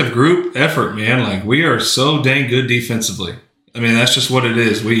collective group effort, man. Like, we are so dang good defensively. That's just what it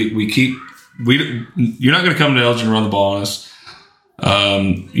is. You're not going to come to Elgin and run the ball on us.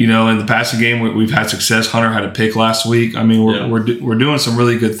 In the passing game, we've had success. Hunter had a pick last week. We're doing some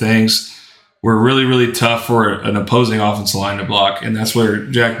really good things. We're really, really tough for an opposing offensive line to block, and that's where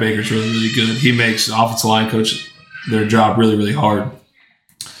Jack Baker's really, really good. He makes offensive line coach their job really, really hard.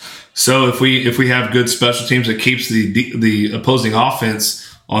 So if we have good special teams that keeps the opposing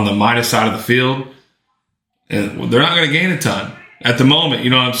offense on the minus side of the field, and they're not going to gain a ton at the moment. You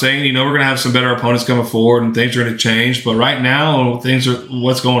know what I'm saying? You know, we're going to have some better opponents coming forward and things are going to change. But right now, things are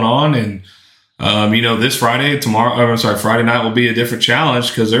what's going on. And, you know, this Friday night will be a different challenge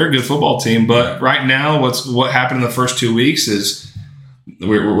because they're a good football team. But right now, what happened in the first 2 weeks is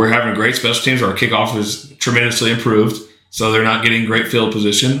we're having a great special teams. Our kickoff is tremendously improved. So they're not getting great field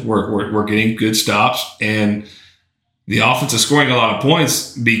position. We're getting good stops. And the offense is scoring a lot of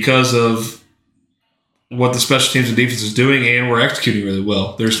points because of what the special teams and defense is doing, and we're executing really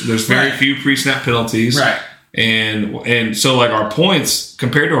well. There's very few pre-snap penalties. Right. And so, like, our points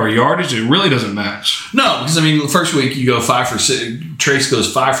compared to our yardage, it really doesn't match. No, because, I mean, the first week you go 5 for 6. Trace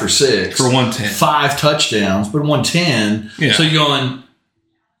goes 5 for 6. For 110. 5 touchdowns, but 110. Yeah. So you're going,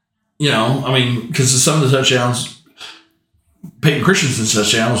 you know, I mean, because some of the touchdowns, Peyton Christensen's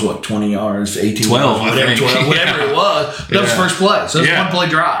touchdown was, 20 yards, 18 12, yards, whatever it was. That was the first play. So it's a one-play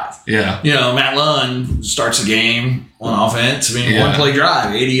drive. Yeah. You know, Matt Lunn starts the game on offense. I mean, one-play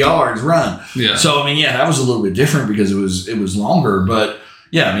drive, 80 yards, run. Yeah. So, I mean, that was a little bit different because it was longer. But,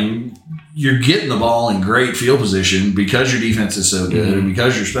 yeah, I mean, you're getting the ball in great field position because your defense is so good and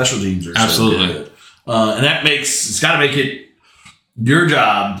because your special teams are so good. And it's got to make it your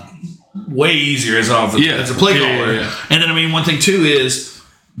job way easier as a play caller. Yeah. And then, I mean, one thing, too, is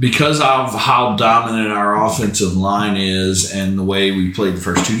because of how dominant our offensive line is and the way we played the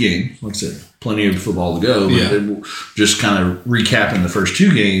first 2 games, like I said, plenty of football to go, but just kind of recapping the first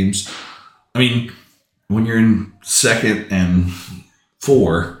 2 games, I mean, when you're in 2nd and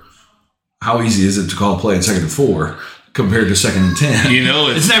 4, how easy is it to call a play in 2nd and 4 compared to 2nd and 10? You know,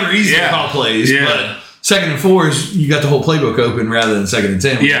 it's never easy to call plays, but 2nd and 4 is you got the whole playbook open rather than 2nd and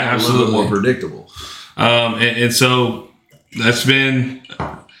 10, which is a little bit more predictable. And so that's been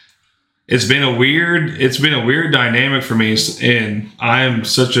a weird dynamic for me, and I am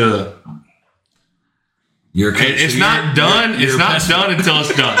such a. It's not done until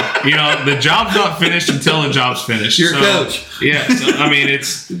it's done. You know, the job's not finished until the job's finished. You're a coach. Yeah. So, I mean,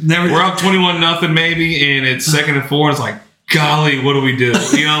 we're up 21-0 maybe, and it's 2nd and 4. And it's like, golly, what do we do?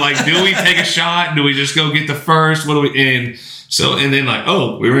 You know, like, do we take a shot? Do we just go get the first? What do we? And then like,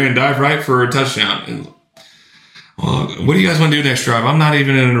 we ran dive right for a touchdown. And, well, what do you guys want to do next drive? I'm not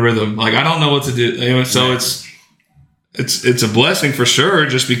even in a rhythm. Like, I don't know what to do. Anyway, so it's a blessing for sure,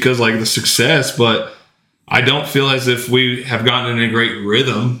 just because like the success, but I don't feel as if we have gotten in a great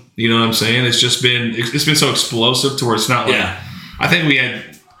rhythm. You know what I'm saying? It's been so explosive to where it's not like I think we had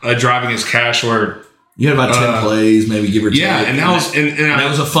a drive against Cash where you had about 10 plays, maybe give or take. Yeah, and that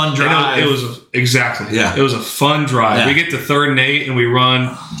was a fun drive. It was it was a fun drive. Yeah. We get to 3rd and 8 and we run.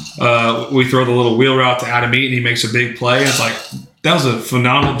 We throw the little wheel route to Adam Eaton. He makes a big play. And it's like, that was a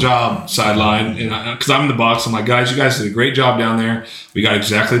phenomenal job sideline. And because I'm in the box, I'm like, guys, you guys did a great job down there. We got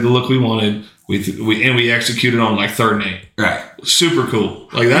exactly the look we wanted. We executed on like 3rd and 8. Right. Super cool.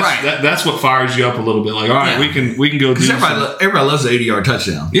 Like that's what fires you up a little bit. Like, all right, we can go do everybody loves the 80-yard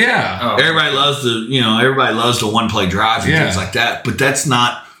touchdown. Yeah. Oh. Everybody loves the one-play drive and things like that. But that's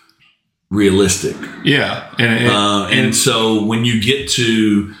not realistic. Yeah. And so when you get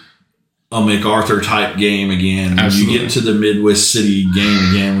to a MacArthur type game again, when you get to the Midwest City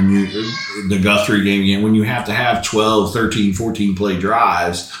game again, the Guthrie game again, when you have to have 12, 13, 14 play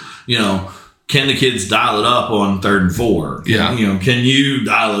drives, you know, can the kids dial it up on 3rd and 4? Yeah. You know, can you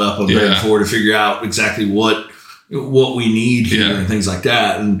dial it up on 3rd and 4 to figure out exactly what we need here and things like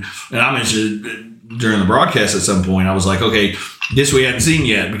that? And I mentioned during the broadcast at some point, I was like, okay, this we hadn't seen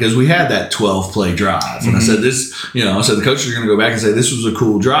yet because we had that 12-play drive. And I said the coaches are going to go back and say this was a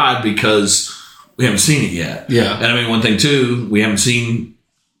cool drive because we haven't seen it yet. Yeah. And I mean, one thing too, we haven't seen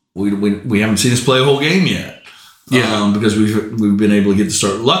us play a whole game yet. Yeah, because we've been able to get the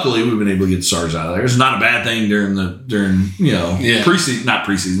start. Luckily, we've been able to get the starters out of there. It's not a bad thing during preseason, not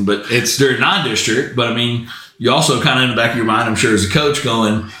preseason, but it's during non-district. But I mean, you also kind of in the back of your mind, I'm sure, as a coach,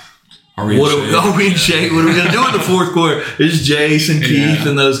 going, "Are we in shape? What are we going to do in the fourth quarter? Is Jason, Keith,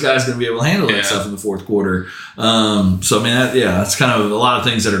 and those guys going to be able to handle that stuff in the fourth quarter?" So I mean, that's kind of a lot of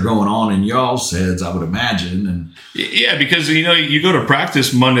things that are going on in y'all's heads, I would imagine. And because you go to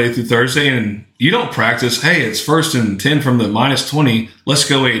practice Monday through Thursday and you don't practice, hey, it's 1st and 10 from the minus 20, let's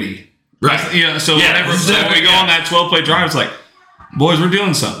go 80. Right. So whenever we go on that 12-play drive, it's like, boys, we're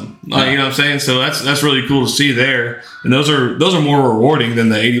doing something. Like, you know what I'm saying? So that's really cool to see there. And those are more rewarding than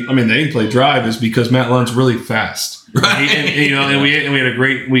the 80. I mean, the 80-play drive is because Matt Lunn's really fast. Right. And we had a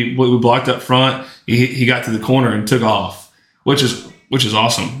great we blocked up front. He got to the corner and took off, which is which is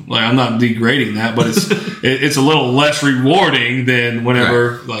awesome. Like, I'm not degrading that, but it's a little less rewarding than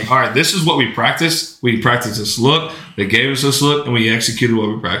whenever all right, this is what we practiced. We practiced this look. They gave us this look, and we executed what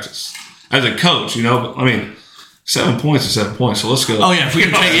we practiced. As a coach, 7 points is 7 points. So let's go. Oh yeah, if we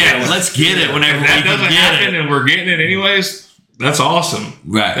can let's get it whenever that doesn't happen, and we're getting it anyways. That's awesome.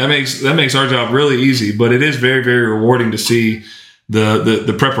 Right. That makes our job really easy, but it is very, very rewarding to see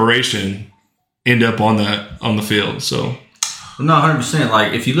the preparation end up on the field. So, no, 100%.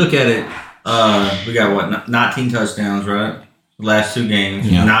 Like, if you look at it, we got 19 touchdowns, right? The last 2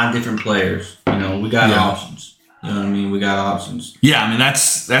 games, 9 different players. We got options. You know what I mean? We got options. Yeah, I mean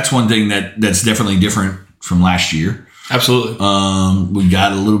that's one thing that's definitely different from last year. Absolutely. We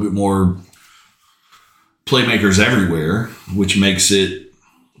got a little bit more playmakers everywhere, which makes it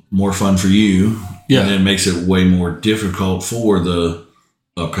more fun for you. Yeah. And then makes it way more difficult for the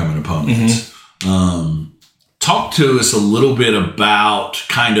upcoming opponents. Mm-hmm. Talk to us a little bit about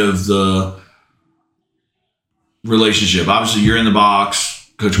kind of the relationship. Obviously, you're in the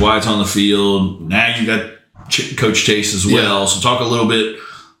box. Coach Wyatt's on the field. Now you got Coach Chase as well. Yeah. So talk a little bit.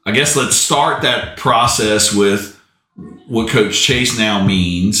 I guess let's start that process with what Coach Chase now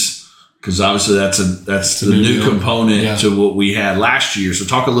means, because obviously that's the new component to what we had last year. So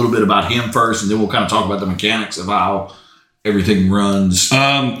talk a little bit about him first, and then we'll kind of talk about the mechanics of how everything runs. So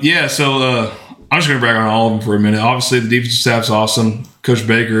I'm just going to brag on all of them for a minute. Obviously, the defensive staff's awesome. Coach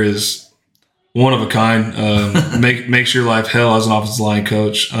Baker is one of a kind. Makes your life hell as an offensive line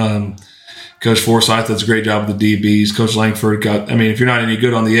coach. Coach Forsyth does a great job with the DBs. Coach Langford if you're not any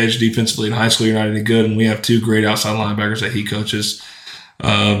good on the edge defensively in high school, you're not any good. And we have 2 great outside linebackers that he coaches.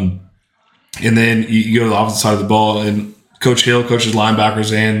 And then you go to the opposite side of the ball, and Coach Hill coaches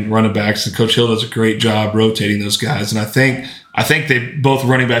linebackers and running backs. And Coach Hill does a great job rotating those guys. And I think they both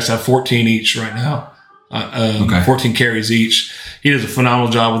running backs have 14 each right now. 14 carries each. He does a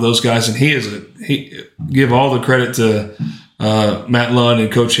phenomenal job with those guys, and he give all the credit to Matt Lund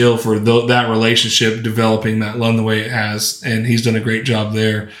and Coach Hill for that relationship, developing Matt Lund the way it has, and he's done a great job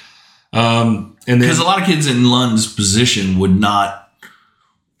there. And because a lot of kids in Lund's position would not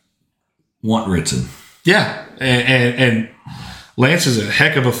want Ritson. Yeah, and Lance is a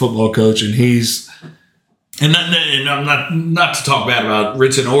heck of a football coach, and he's. And I'm not to talk bad about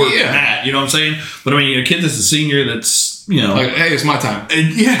Ritson or Matt, you know what I'm saying? But I mean, a kid that's a senior that's, hey, it's my time.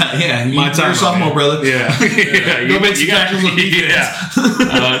 Yeah. My time. You're a sophomore, brother. Yeah. Go make some tackles with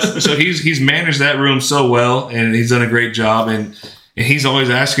defense. So he's managed that room so well, and he's done a great job. And he's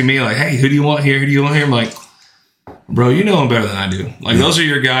always asking me, like, hey, who do you want here? Who do you want here? I'm like, bro, you know him better than I do. Like, those are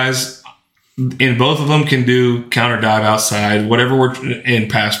your guys. And both of them can do counter dive outside, whatever we're in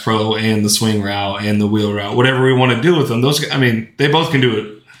pass pro and the swing route and the wheel route, whatever we want to do with them. They both can do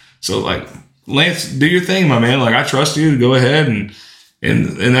it. So, like, Lance, do your thing, my man. Like, I trust you to go ahead, and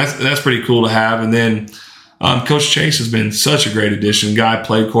that's pretty cool to have. And then Coach Chase has been such a great addition. Guy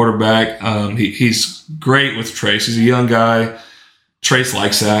played quarterback. He's great with Trace. He's a young guy. Trace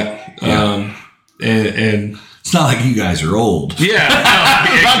likes that. And it's not like you guys are old. Yeah,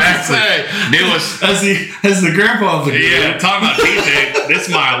 exactly. As the grandpa of the group. Yeah, talking about TJ, this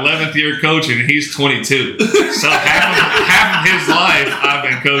is my 11th year coaching, and he's 22. So half of his life I've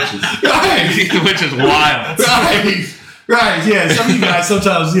been coaching, which is wild. Right, yeah. Some of you guys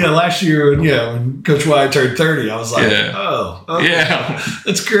sometimes, last year when Coach Wyatt turned 30, I was like, oh, okay. Yeah.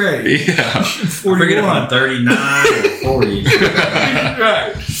 That's great. Yeah. 41. Forget if I'm 39 or 40.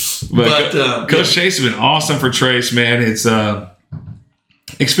 Right. But Coach Chase has been awesome for Trace, man. It's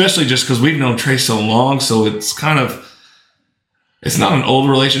especially just because we've known Trace so long, so it's kind of it's not an old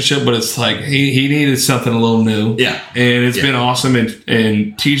relationship, but it's like he needed something a little new. Yeah. And it's been awesome. And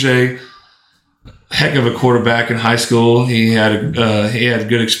TJ, heck of a quarterback in high school. He had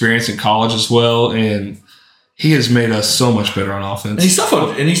good experience in college as well, and he has made us so much better on offense. And he's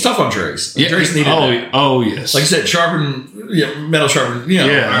tough on Trace. Yeah. Trace needed that. Oh yes. Like I said, metal sharpen.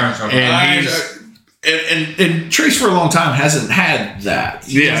 Iron sharpen. And Trace for a long time hasn't had that.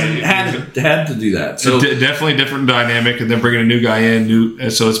 He hasn't had to do that. So definitely different dynamic, and then bringing a new guy in.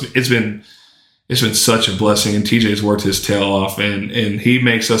 So it's been such a blessing, and TJ's worked his tail off, and he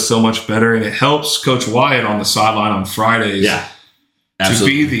makes us so much better, and it helps Coach Wyatt on the sideline on Fridays. Yeah. To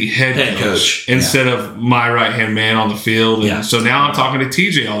be the head coach instead of my right-hand man on the field. And so now I'm talking to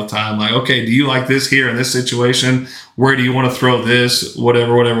TJ all the time. Like, okay, do you like this here in this situation? Where do you want to throw this?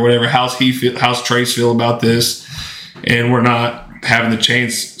 Whatever. How's Trace feel about this? And we're not having the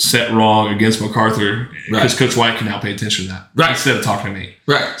chains set wrong against MacArthur because Coach White can now pay attention to that instead of talking to me.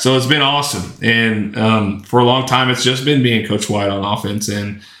 Right. So it's been awesome. And for a long time, it's just been being Coach White on offense.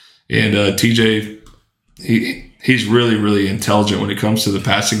 And TJ, he's really, really intelligent when it comes to the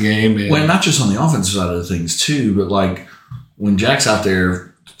passing game. And well, not just on the offensive side of the things too, but like when Jack's out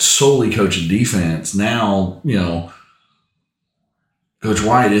there solely coaching defense, now, you know, Coach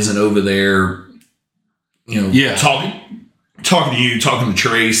White isn't over there, you know, talking to you, talking to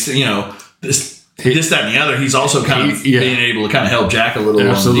Trace, you know, this, that, and the other. He's also kind of being able to kind of help Jack a little on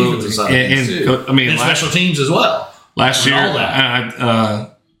the defensive side of things too. I mean, and special teams as well. Last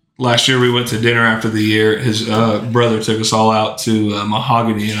year we went to dinner after the year. His brother took us all out to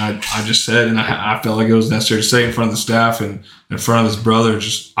Mahogany, and I just said, and I felt like it was necessary to say in front of the staff and in front of his brother,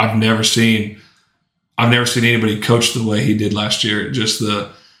 just I've never seen anybody coach the way he did last year. Just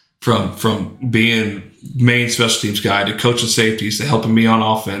from being main special teams guy to coaching safeties to helping me on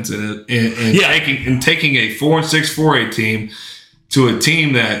offense and taking a 4-6 4A team to a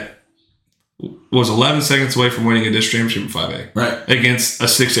team that was 11 seconds away from winning a district championship in 5A against a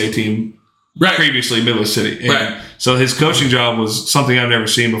 6A team previously Midwest City. And so his coaching job was something I've never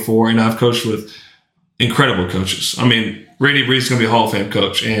seen before, and I've coached with incredible coaches. I mean, Randy Brees is going to be a Hall of Fame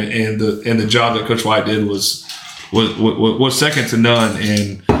coach, and the job that Coach White did was second to none.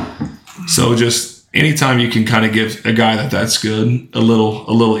 And so just anytime you can kind of give a guy that's good a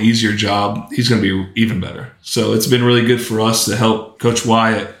little easier job, he's going to be even better. So it's been really good for us to help Coach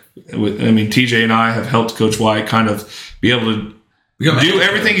Wyatt. TJ and I have helped Coach White kind of be able to do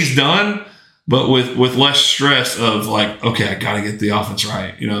everything he's done, but with less stress of like, okay, I got to get the offense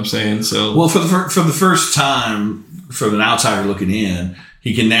right. You know what I'm saying? So, well, for the first time, from an outsider looking in,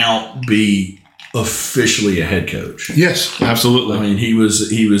 he can now be officially a head coach. Yes, absolutely. I mean, he was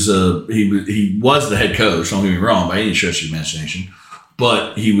the head coach. Don't get me wrong, by any stretch of the imagination,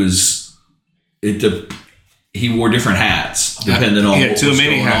 but he wore different hats depending on what too was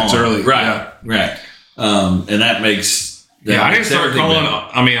many going hats on. early. Right. And that makes I didn't start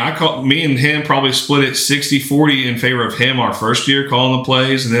calling. Me and him probably split it 60-40 in favor of him our first year calling the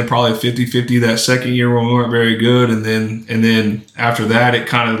plays, and then probably 50-50 that second year when we weren't very good, and then after that it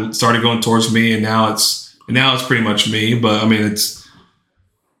kind of started going towards me, and now it's pretty much me. But I mean,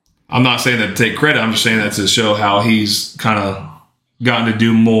 I'm not saying that to take credit. I'm just saying that to show how he's kind of gotten to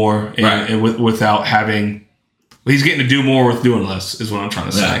do more and without having. He's getting to do more with doing less, is what I'm trying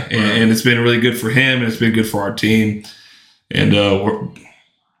to say. Yeah, and it's been really good for him, and it's been good for our team. And don't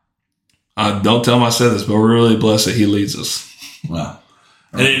tell him I said this, but we're really blessed that he leads us. Wow.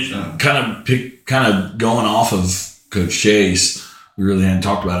 And it kind of going off of Coach Chase, we really hadn't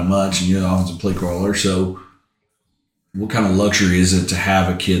talked about it much, and you're the offensive play caller. So what kind of luxury is it to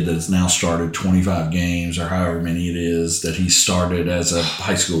have a kid that's now started 25 games or however many it is that he started as a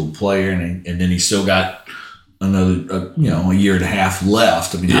high school player, and then he still got another, a year and a half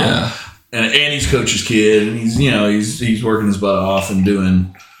left. I mean, and he's coach's kid, and he's working his butt off and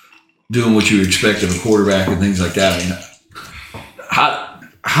doing what you expect of a quarterback and things like that. I mean,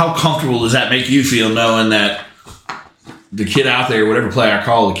 how comfortable does that make you feel knowing that the kid out there, whatever play I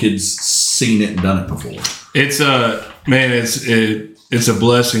call, the kid's seen it and done it before? It's a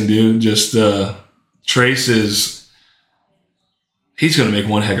blessing, dude. Just Trace he's going to make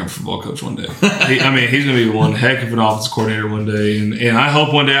one heck of a football coach one day. He's going to be one heck of an offensive coordinator one day. And I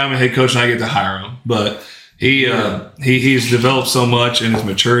hope one day I'm a head coach and I get to hire him. But he's developed so much in his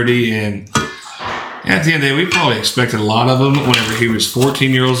maturity. And at the end of the day, we probably expected a lot of him whenever he was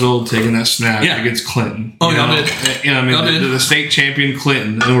 14 years old taking that snap against Clinton. The state champion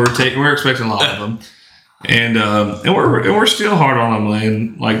Clinton. And we're expecting a lot of them. And we're still hard on him,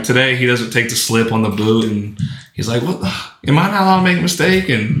 man. Like today, he doesn't take the slip on the boot, and he's like, "What? Am I not allowed to make a mistake?"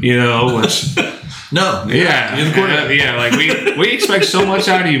 And which no, like we expect so much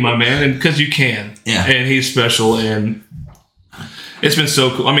out of you, my man, and because you can, and he's special, and it's been so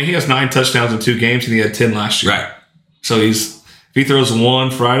cool. I mean, he has 9 touchdowns in 2 games, and he had 10 last year. Right. So if he throws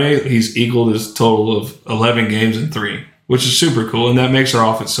 1 Friday, he's equaled his total of 11 games in 3. Which is super cool, and that makes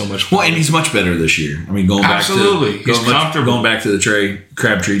our offense so much fun. Well, and he's much better this year. I mean, going back to the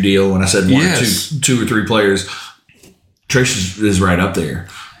Crabtree deal, when I said 2 or 3 players, Trace is right up there,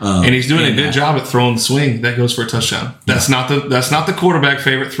 and he's doing a good job at throwing the swing that goes for a touchdown. That's not the quarterback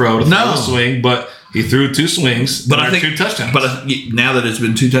favorite throw to throw the swing, but he threw 2 swings, but I think 2 touchdowns. But now that it's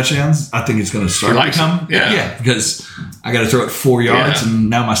been 2 touchdowns, I think it's going to start to become because I got to throw it 4 yards, and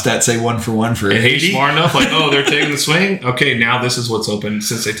now my stats say 1 for 1 for. And he's smart enough, like, they're taking the swing. Okay, now this is what's open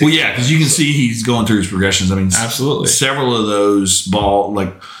since they take. Well, because you can see he's going through his progressions. I mean, absolutely, several of those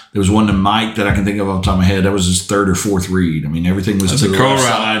There was one to Mike that I can think of off the top of my head. That was his third or fourth read. I mean, everything was to the left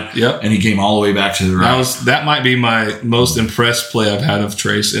side. Yep. And he came all the way back to the right. That might be my most impressed play I've had of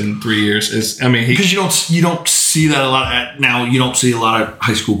Trace in 3 years. Because you don't see that a lot now. You don't see a lot of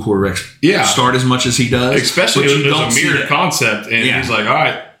high school quarterbacks start as much as he does. Especially when there's a mirrored concept. And he's like, all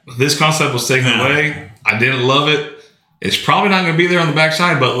right, this concept was taken away. I didn't love it. It's probably not going to be there on the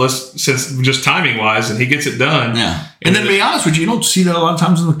backside, but since just timing wise, and he gets it done. Yeah. And then to be honest with you, you don't see that a lot of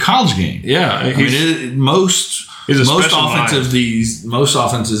times in the college game. Yeah. Most offenses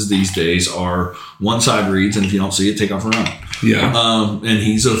these days are one side reads, and if you don't see it, take off and run. Yeah. And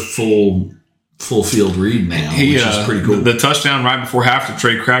he's a full field read now, which is pretty cool. The touchdown right before half to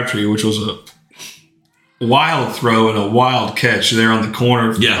Trey Crabtree, which was a wild throw and a wild catch there on the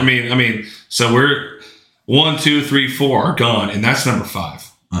corner. Yeah. I mean, so we're 1, 2, 3, 4 are gone, and that's number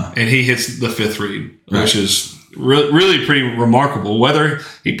 5. And he hits the 5th read, which is really pretty remarkable. Whether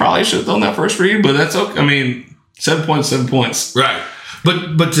he probably should have done that first read, but that's okay. I mean, 7 points. Right.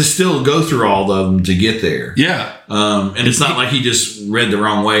 But to still go through all of them to get there. Yeah. And it's not like he just read the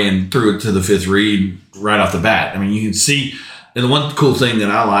wrong way and threw it to the 5th read right off the bat. I mean, you can see, and the one cool thing that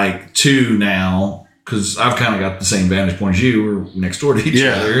I like too now, because I've kind of got the same vantage point as you. We're next door to each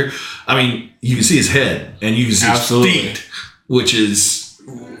other. I mean, you can see his head and you can see his feet, which is,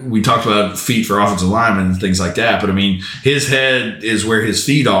 we talked about feet for offensive linemen and things like that. But I mean, his head is where his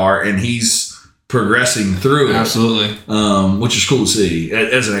feet are, and he's progressing through it. Absolutely. Which is cool to see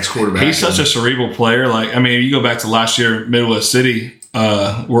as an ex-quarterback. He's such a cerebral player. Like, I mean, you go back to last year, Midwest City,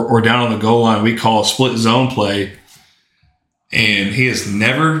 we're down on the goal line. We call a split zone play. And he has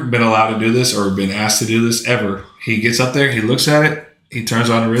never been allowed to do this or been asked to do this ever. He gets up there, he looks at it, he turns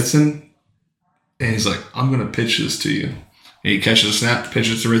on to Ritson, and he's like, I'm going to pitch this to you. And he catches a snap,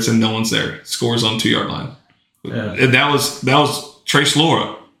 pitches to Ritson, no one's there. Scores on 2-yard line. Yeah. And that was Trace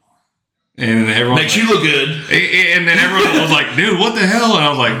Laura. And everyone makes you look good. And then everyone was like, dude, what the hell? And I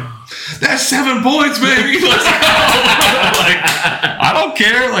was like, that's 7 points, baby. Like, I don't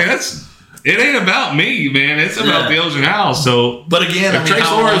care. Like, it ain't about me, man. It's about the Elgin House. So, but again, I mean,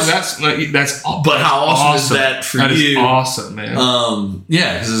 Trace Lawrence, that's. But how awesome is that for you? That is awesome, man.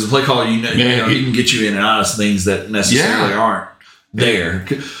 Yeah, because as a play caller, he can get you in and out of things that necessarily aren't there.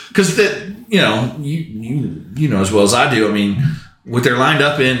 Because that, you know as well as I do. I mean, what they're lined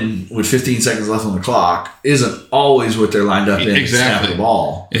up in with 15 seconds left on the clock isn't always what they're lined up in to snap the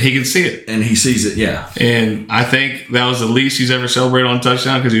ball. And he can see it. And he sees it, yeah. And I think that was the least he's ever celebrated on a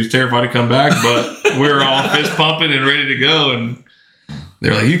touchdown because he was terrified to come back. But we were all fist pumping and ready to go. And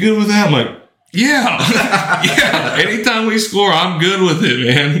they're like, you good with that? I'm like, yeah. Yeah. Anytime we score, I'm good with it,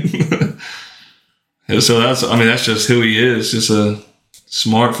 man. And so that's just who he is. Just a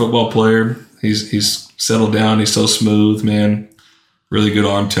smart football player. He's settled down. He's so smooth, man. Really good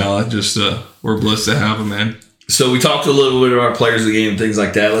arm talent. Just we're blessed to have him, man. So we talked a little bit about players of the game and things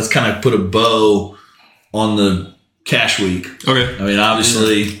like that. Let's kind of put a bow on the Cash Week. Okay. I mean,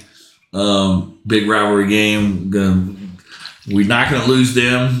 obviously, big rivalry game. We're not going to lose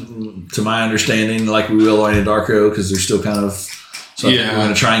them, to my understanding, like we will in Darko, because they're still kind of. So I think we're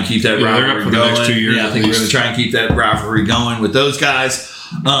going to try and keep that rivalry going. Next 2 years, I think we're going to try and keep that rivalry going with those guys.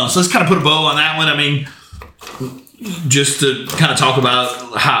 So let's kind of put a bow on that one. I mean, just to kind of talk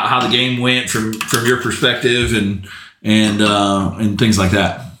about how the game went from your perspective and things like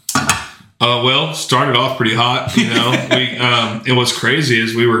that. Well, started off pretty hot. You know, and what's crazy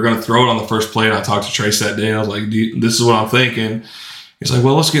is we were going to throw it on the first play, and I talked to Trace that day, and I was like, "This is what I'm thinking." He's like,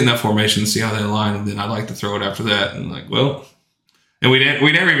 "Well, let's get in that formation and see how they align, and then I'd like to throw it after that." And I'm like, well. And we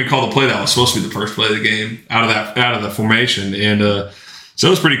never even called the play that was supposed to be the first play of the game out of the formation, and so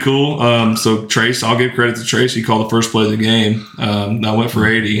it was pretty cool. So Trace, I'll give credit to Trace. He called the first play of the game. I went for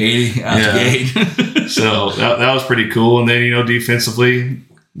 80 out the gate. So that was pretty cool. And then defensively,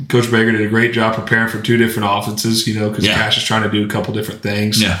 Coach Baker did a great job preparing for 2 different offenses. Because Cash is trying to do a couple different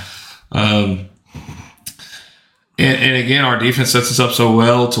things. Yeah. And again, our defense sets us up so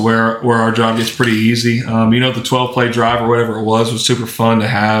well to where our job gets pretty easy. The 12-play drive or whatever it was super fun to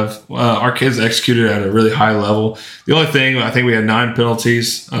have. Our kids executed at a really high level. The only thing, I think we had 9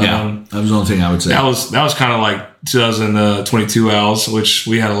 penalties. That was the only thing I would say. That was kind of like 2022 Owls, which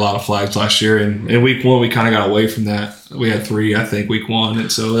we had a lot of flags last year. And in week 1, we kind of got away from that. We had 3, I think, week 1.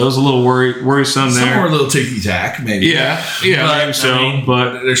 And so it was a little worrisome there. Some more a little ticky-tack, maybe. Yeah, maybe so.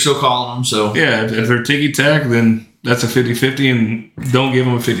 But they're still calling them, so. Yeah, if they're ticky-tack, then that's a 50-50, and don't give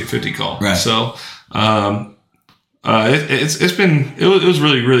them a 50-50 call. Right. So it was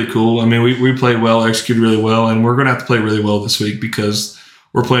really, really cool. I mean, we played well, executed really well, and we're going to have to play really well this week because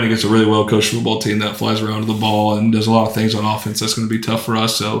we're playing against a really well-coached football team that flies around to the ball and does a lot of things on offense. That's going to be tough for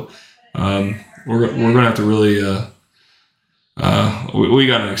us. So we're going to have to really we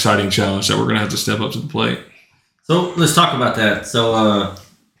got an exciting challenge that we're going to have to step up to the plate. So let's talk about that. So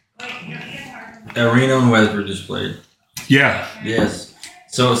El Reno and Weatherford just played. Yeah. Yes.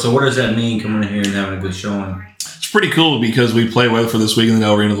 So what does that mean coming in here and having a good showing? It's pretty cool because we play Weatherford this week and then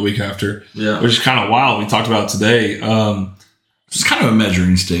El Reno the week after. Yeah. Which is kind of wild. We talked about it today. It's kind of a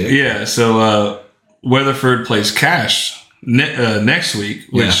measuring stick. Yeah. So Weatherford plays Cash next week,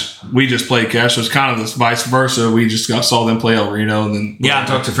 which we just played Cash. So it's kind of this vice versa. We just saw them play El Reno. And then I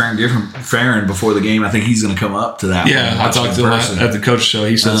talked to Farron before the game. I think he's going to come up to that. Yeah, I talked to him at the coach show.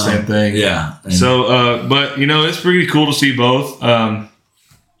 He said the same thing. Yeah. So, but, it's pretty cool to see both.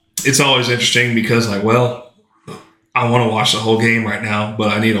 It's always interesting because, I want to watch the whole game right now, but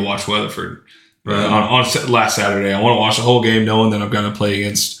I need to watch Weatherford. On last Saturday, I want to watch the whole game knowing that I've got to play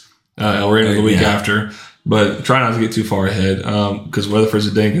against El Reno the week after. But try not to get too far ahead because Weatherford's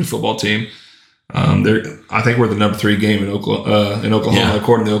a dang good football team. I think we're the number 3 game in Oklahoma,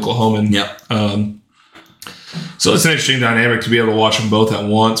 according to the Oklahoman. Yep. So it's an interesting dynamic to be able to watch them both at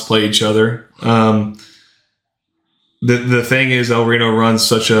once play each other. The thing is, El Reno runs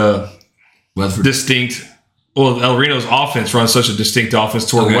such a distinct. Well, El Reno's offense runs such a distinct offense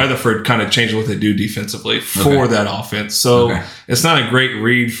to where Weatherford kind of changes what they do defensively for that offense. So it's not a great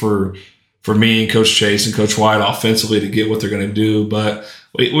read for me and Coach Chase and Coach White offensively to get what they're going to do. But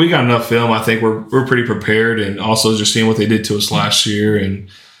we got enough film. I think we're pretty prepared, and also just seeing what they did to us last year. And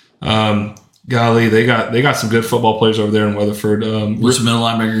golly, they got some good football players over there in Weatherford. What's the middle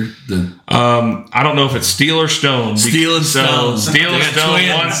linebacker? I don't know if it's Steele or Stone. Steele and Stone. Steele and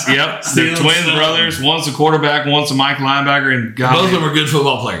Stone. They're twin brothers. One's a quarterback, one's a Mike linebacker, and both of them are good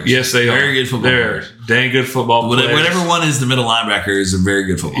football players. Yes, they are. Very good football players. Dang good football players. Whatever one is the middle linebacker is a very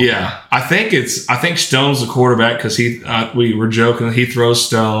good football player. I think Stone's the quarterback because we were joking he throws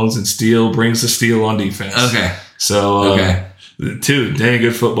stones and Steele brings the steal on defense. Okay. So two dang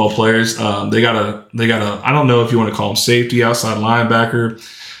good football players. They got a I don't know if you want to call him safety, outside linebacker.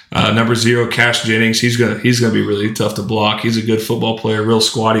 Number 0, Cash Jennings. He's gonna be really tough to block. He's a good football player, real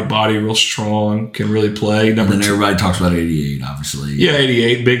squatty body, real strong, can really play. Number 2. Everybody talks about 88, obviously. Yeah,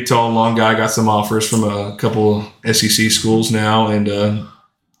 88, big, tall, long guy. Got some offers from a couple SEC schools now, and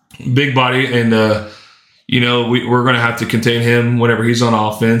big body. And we're going to have to contain him whenever he's on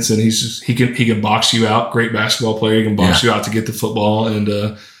offense, and he can box you out. Great basketball player. He can box you out to get the football, and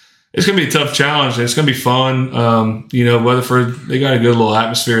it's going to be a tough challenge. And it's going to be fun. Weatherford, they got a good little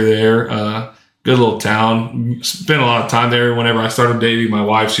atmosphere there. Good little town. Spent a lot of time there. Whenever I started dating my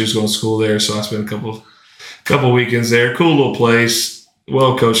wife, she was going to school there, so I spent a couple weekends there. Cool little place.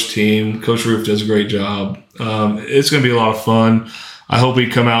 Well coached team. Coach Roof does a great job. It's going to be a lot of fun. I hope we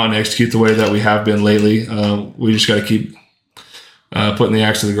come out and execute the way that we have been lately. We just got to keep putting the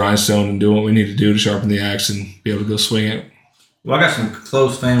axe to the grindstone and doing what we need to do to sharpen the axe and be able to go swing it. Well, I got some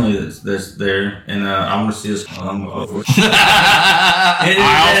close family that's there, and I want to see us. I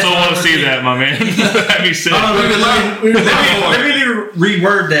also want to see that, my man. That'd be sick. Let me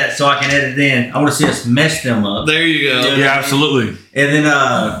reword that so I can edit it in. I want to see us mess them up. There you go. Yeah, absolutely. And then,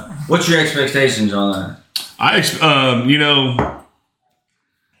 what's your expectations on that?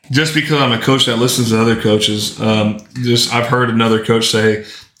 Just because I'm a coach that listens to other coaches, I've heard another coach say,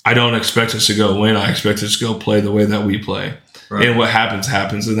 I don't expect us to go win. I expect us to go play the way that we play. Right. And what happens.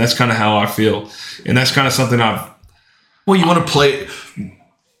 And that's kind of how I feel. And that's kind of something you want to play,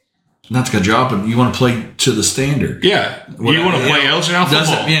 not to cut you off, but you want to play to the standard. Yeah. You want to play Elgin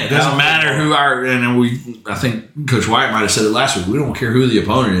football. It doesn't matter who I think Coach White might have said it last week. We don't care who the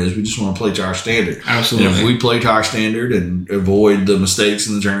opponent is. We just want to play to our standard. Absolutely. And if we play to our standard and avoid the mistakes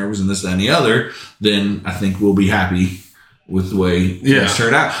and the turnovers and this, that, and the other, then I think we'll be happy with the way things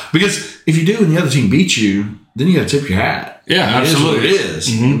turned out. Because if you do and the other team beats you, then you got to tip your hat. Yeah, absolutely. It is what it is.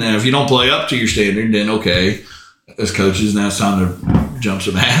 Mm-hmm. Now, if you don't play up to your standard, then okay, as coaches, now it's time to jump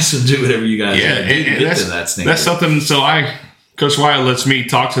some ass and do whatever you guys do to get to that standard. That's something. So Coach Wyatt lets me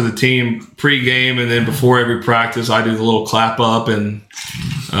talk to the team pre-game, and then before every practice, I do the little clap up and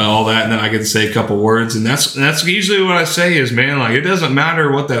all that, and then I get to say a couple words, and that's usually what I say is, man, like it doesn't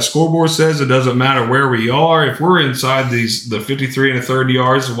matter what that scoreboard says, it doesn't matter where we are. If we're inside the 53 and a third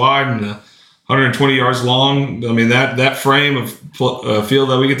yards wide and the 120 yards long, I mean that frame of field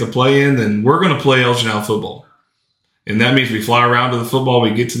that we get to play in, then we're going to play Elgin football. And that means we fly around to the football,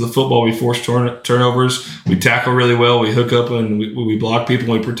 we get to the football, we force turnovers, we tackle really well, we hook up and we block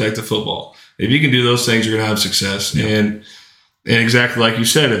people, and we protect the football. If you can do those things, you're going to have success. Yeah. And exactly like you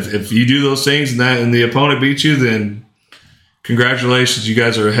said, if you do those things and the opponent beats you, then congratulations, you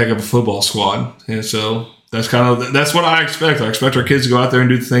guys are a heck of a football squad. And so that's what I expect. I expect our kids to go out there and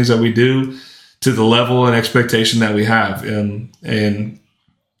do the things that we do to the level and expectation that we have. And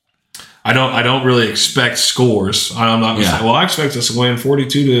I don't really expect scores. I'm not going to say, well, I expect us to win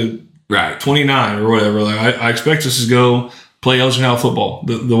 42 to 29 or whatever. Like I expect us to go play Elgin football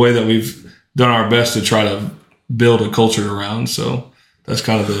the way that we've done our best to try to build a culture around. So that's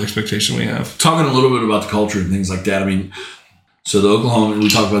kind of the expectation we have. Talking a little bit about the culture and things like that. I mean, so the Oklahoma, we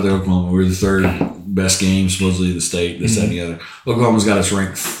talked about the Oklahoma. We're the third best game, supposedly in the state, this, that, and the other. Oklahoma's got us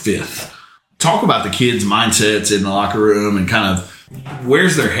ranked 5th. Talk about the kids' mindsets in the locker room and kind of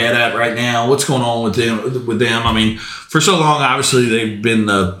where's their head at right now? What's going on with them? I mean, for so long, obviously, we've been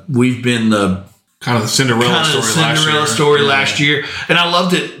the kind of the Cinderella story last year. And I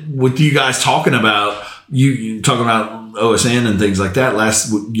loved it with you guys talking about you talking about OSN and things like that.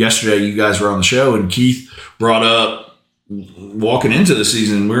 Yesterday, you guys were on the show, and Keith brought up walking into the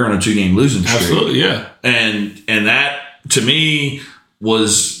season, we were on a 2-game losing streak. Absolutely, yeah. And that to me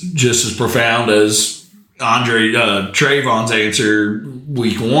was just as profound as Trayvon's answer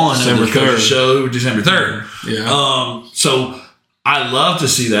week 1 December of the coach's 3rd. show, December 3rd. Yeah. So I love to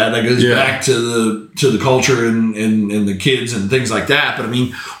see that. That goes back to the culture and the kids and things like that. But I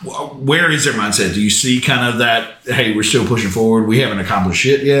mean, where is their mindset? Do you see kind of that, hey, we're still pushing forward, we haven't accomplished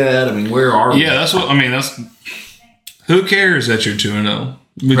shit yet? I mean, where are we? Yeah, that's what I mean. Who cares that you're 2-0?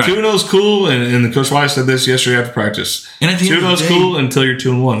 I mean, 2-0 is cool, and the Coach Wise said this yesterday after practice. 2-0 is cool until you're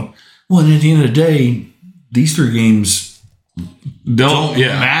 2-1. Well, and at the end of the day, these 3 games don't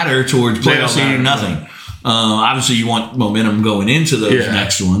matter towards playoffs or nothing. Obviously, you want momentum going into those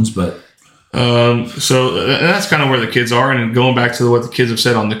next ones, but so that's kind of where the kids are. And going back to what the kids have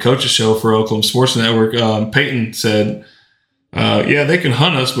said on the coaches show for Oklahoma Sports Network, Peyton said, they can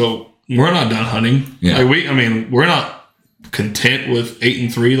hunt us, but we're not done hunting. Yeah. We're not content with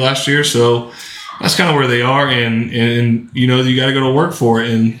 8-3 last year, so that's kind of where they are, and you got to go to work for it.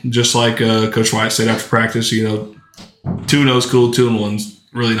 And just like Coach White said after practice, 2-0 is cool, 2-1's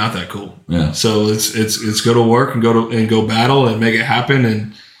really not that cool. Yeah. So it's go to work and go battle and make it happen,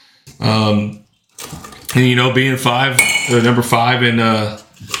 and being number 5 in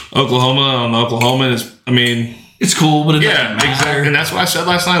Oklahoma on Oklahoma is, it's cool, but it doesn't matter. Exactly. And that's why I said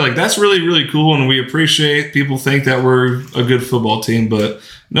last night, like, that's really, really cool, and we appreciate people think that we're a good football team, but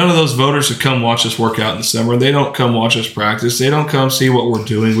none of those voters that come watch us work out in the summer, they don't come watch us practice. They don't come see what we're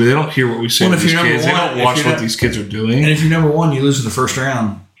doing. They don't hear what we say to these kids. They don't watch what these kids are doing. And if you're number 1, you lose in the first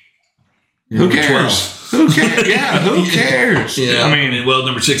round. Who cares? Who cares? Yeah, who cares? Yeah,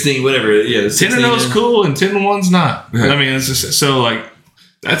 number 16, whatever. Yeah, 10-0 is cool, and 10-1's not. Right. It's just so like.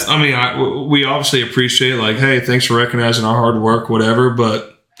 That's. We obviously appreciate, like, hey, thanks for recognizing our hard work, whatever.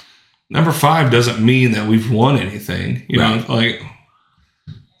 But number 5 doesn't mean that we've won anything. You know, like.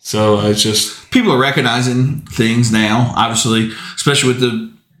 So it's just people are recognizing things now, obviously, especially with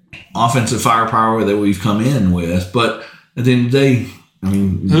the offensive firepower that we've come in with. But at the end of the day,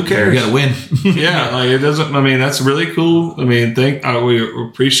 who cares? You got to win. Yeah, like it doesn't. That's really cool. We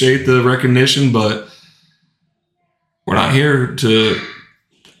appreciate the recognition, but we're not here to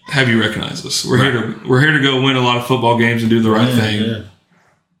have you recognize us. We're here to go win a lot of football games and do the right thing. Yeah.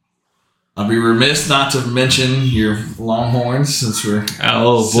 I'll be remiss not to mention your Longhorns since we're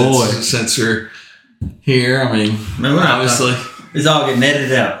since we're here. Obviously, it's all getting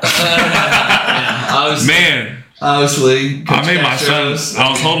edited out. Obviously, I made my son. I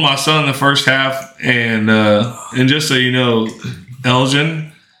was holding my son in the first half, and just so you know, Elgin.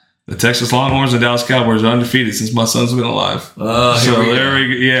 The Texas Longhorns and Dallas Cowboys are undefeated since my son's been alive. Here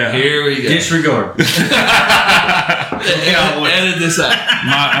we go. Disregard. Edit this out.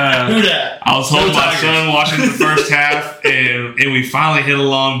 I was holding my son watching the first half, and we finally hit a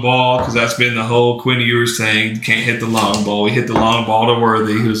long ball because that's been the whole Quinn Ewers saying, can't hit the long ball. We hit the long ball to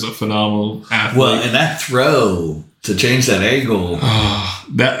Worthy, who's a phenomenal athlete. Well, and that throw to change that angle.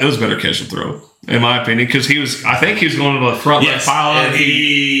 It was a better catch and throw. In my opinion, because I think he was going to the front left pile.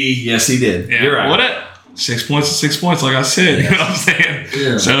 Yes, he did. Yeah, you're right. What 6 points is 6 points, like I said. Yes. You know what I'm saying?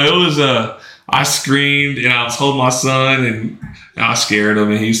 Yeah. So it was, I screamed, and I was holding my son, and I scared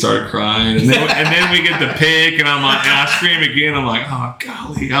him, and he started crying. And then we get the pick, and I'm like, and I scream again. I'm like, oh,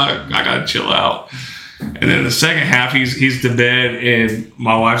 golly, I got to chill out. And then the second half, he's to bed, and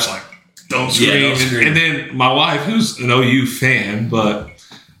my wife's like, don't scream. Yeah, don't scream. And then my wife, who's an OU fan, but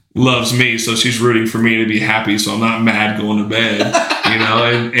loves me, so she's rooting for me to be happy, so I'm not mad going to bed,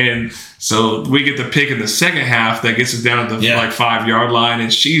 and so we get the pick in the second half that gets us down at the 5-yard line,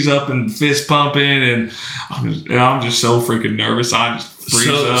 and she's up and fist pumping, and I'm just so freaking nervous. I just freeze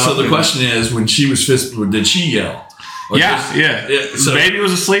up. So the question is, when she was did she yell? Yeah. So, baby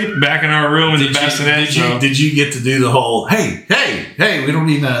was asleep back in our room in the bassinet. Did you get to do the whole, hey, we don't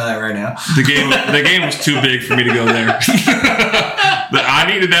need none of that right now? The game was too big for me to go there. I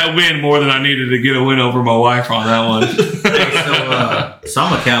needed that win more than I needed to get a win over my wife on that one. So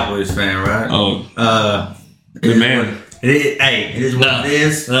I'm a Cowboys fan, right? Oh. Good man. It is what it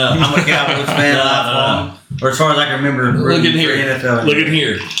is. I'm a Cowboys fan. Or as far as I can remember, look in here. NFL. Look in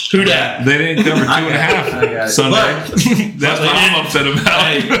here. Who dat? They didn't cover 2.5 Sunday. That's what I'm upset about.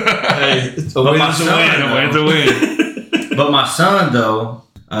 Hey, it's a win to win. But my son, though,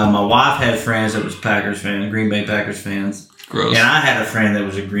 my wife had friends that was Packers fans, Green Bay Packers fans. Gross. And I had a friend that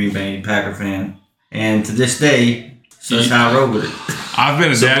was a Green Bay Packer fan. And to this day, that's how I roll with it. I've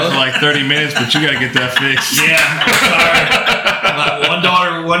been a dad for like 30 minutes, but you got to get that fixed. Yeah.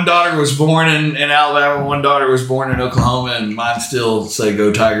 One daughter was born in Alabama. One daughter was born in Oklahoma, and mine still say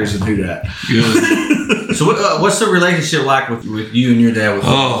 "Go Tigers" and who dat. Good. So, what's the relationship like with you and your dad?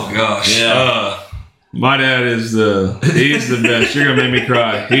 Oh gosh. Yeah. My dad he's the best. You're gonna make me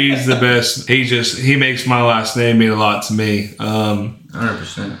cry. He's the best. He makes my last name mean a lot to me.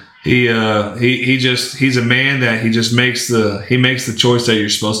 100%. He's a man that he just makes the choice that you're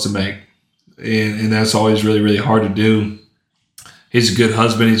supposed to make, and that's always really, really hard to do. He's a good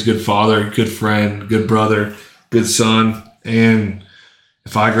husband, he's a good father, good friend, good brother, good son, and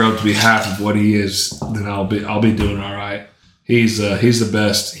if I grow up to be half of what he is, then I'll be doing all right. He's the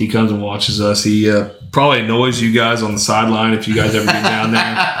best. He comes and watches us. He probably annoys you guys on the sideline if you guys ever get down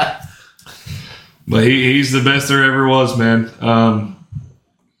there, but he's the best there ever was, man.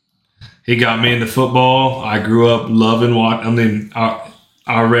 He got me into football. I grew up loving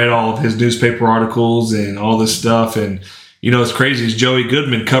I read all of his newspaper articles and all this stuff. And, it's crazy. Joey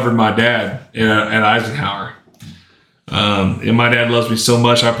Goodman covered my dad at Eisenhower. And my dad loves me so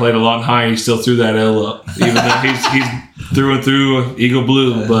much. I played a lot high. He still threw that L up, even though he's through and through Eagle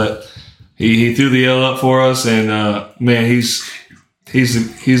Blue. But he threw the L up for us. And, man, he's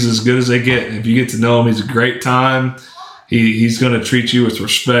as good as they get. If you get to know him, he's a great time. He's going to treat you with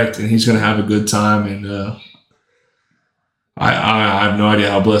respect, and he's going to have a good time. And I have no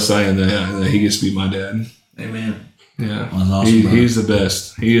idea how blessed I am that he gets to be my dad. Amen. Yeah, that's awesome, he's the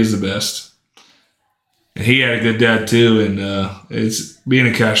best. He is the best. And he had a good dad too. And it's being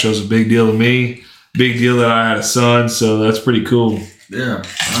a Castro is a big deal to me. Big deal that I had a son. So that's pretty cool. Yeah,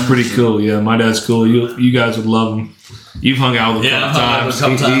 it's pretty cool. Yeah, my dad's cool. You guys would love him. You've hung out with him a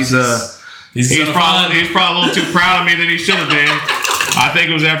couple times. He's probably a little too proud of me than he should have been. I think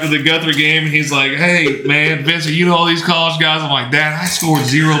it was after the Guthrie game. He's like, "Hey, man, Vincent, you know all these college guys?" I'm like, "Dad, I scored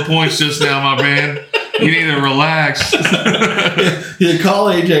 0 points just now, my man. You need to relax." You call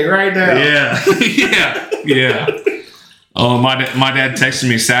AJ right now. Yeah. Oh, my dad texted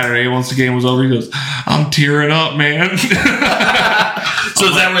me Saturday once the game was over. He goes, "I'm tearing up, man." So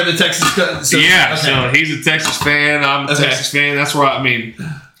is that where the Texas? Okay. So he's a Texas fan. I'm a Texas fan. That's where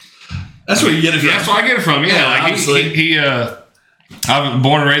That's where you get it from. That's where I get it from. Yeah, like he I've been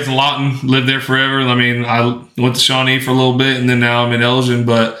born and raised in Lawton, lived there forever. I mean, I went to Shawnee for a little bit, and then now I'm in Elgin.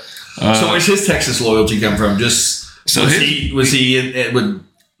 But so where's his Texas loyalty come from?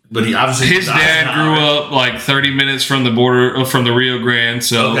 But he obviously his dad grew up like 30 minutes from the border from the Rio Grande.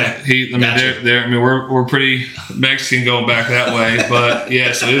 So they're I mean, we're pretty Mexican going back that way. But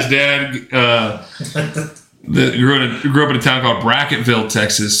yeah, so his dad grew up in a town called Bracketville,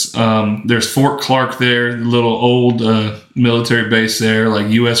 Texas. There's Fort Clark there, the little old military base there. Like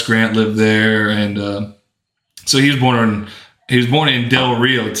U.S. Grant lived there, and so he was born in Del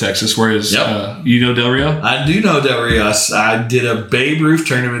Rio, Texas. Where is you know Del Rio? I do know Del Rio. I did a Babe Ruth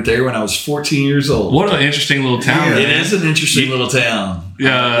tournament there when I was 14 years old. What an interesting little town! It is an interesting little town.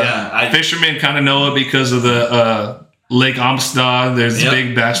 Fishermen kind of know it because of the Lake Amistad. There's a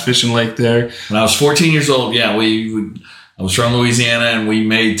big bass fishing lake there. When I was 14 years old, I was from Louisiana, and we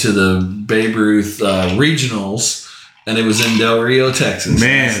made to the Babe Ruth regionals, and it was in Del Rio, Texas.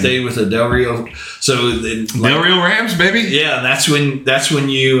 Man, I stayed with the Del Rio. So Del Rio Rams, baby. Yeah, that's when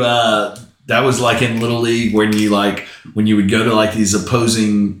you. That was like in Little League when you would go to like these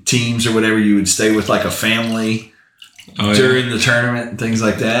opposing teams or whatever, you would stay with like a family. During the tournament and things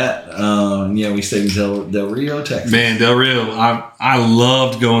like that. We stayed in Del Rio, Texas. Man, Del Rio, I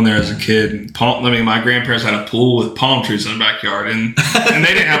loved going there as a kid. My grandparents had a pool with palm trees in the backyard, and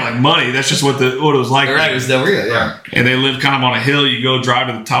they didn't have like money. That's just what it was like. Right, it was Del Rio, yeah. And they lived kind of on a hill. You go drive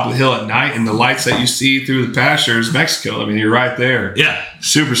to the top of the hill at night, and the lights that you see through the pastures, Mexico. I mean, you're right there. Yeah,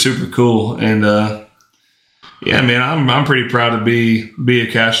 super, super cool. And yeah, man, I'm pretty proud to be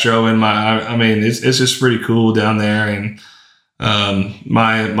a Castro, and it's just pretty cool down there. And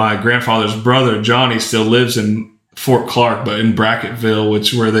my grandfather's brother Johnny still lives in Fort Clark, but in Brackettville,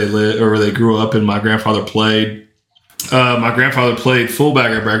 which where they live or where they grew up, and my grandfather played. My grandfather played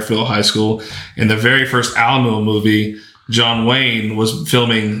fullback at Brackettville High School. In the very first Alamo movie, John Wayne was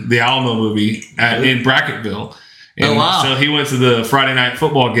filming the Alamo movie in Brackettville. And so he went to the Friday night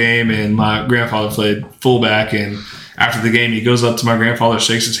football game, and my grandfather played fullback. And after the game, he goes up to my grandfather,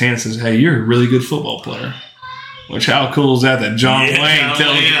 shakes his hand, and says, "Hey, you're a really good football player." Which, how cool is that? That John Wayne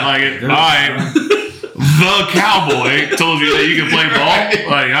tells you, like, all right, the cowboy told you that you can play ball.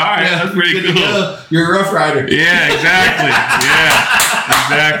 Like, all right, that's pretty cool. You're a Rough Rider. Yeah, exactly.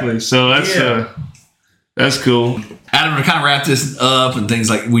 Exactly. So that's cool. Adam, to kind of wrap this up and things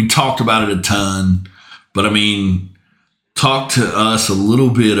like we talked about it a ton, but I mean, talk to us a little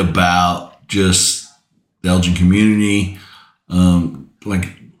bit about just the Elgin community, like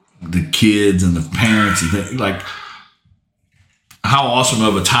the kids and the parents and things, like how awesome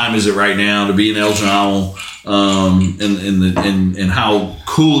of a time is it right now to be in Elgin Owl, and how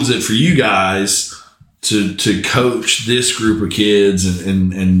cool is it for you guys to coach this group of kids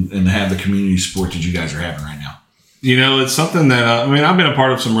and have the community support that you guys are having right now? You know, it's something that, I've been a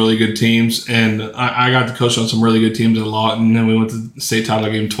part of some really good teams, and I got to coach on some really good teams a lot, and then we went to the state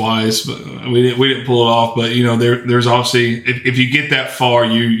title game twice, but we didn't pull it off. But, you know, there's obviously, if you get that far,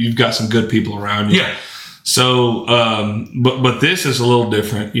 you've got some good people around you. Yeah. So, but this is a little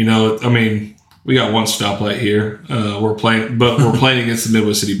different. You know, I mean, we got one stoplight here. We're playing against the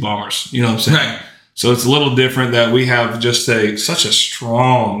Midwest City Bombers. You know what I'm saying? Right. So it's a little different that we have just such a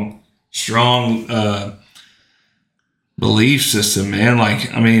strong belief system, man.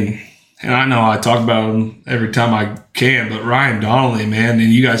 Like, I mean, and I know I talk about him every time I can, but Ryan Donnelly, man,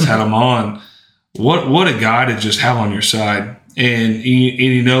 and you guys had him on. What a guy to just have on your side, and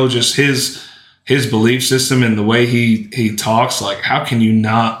you know, just his belief system and the way he talks. Like, how can you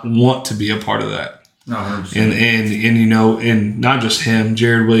not want to be a part of that? No, and you know, and not just him,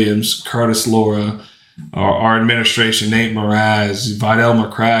 Jared Williams, Curtis Laura, our administration, Nate Mraz, Vidal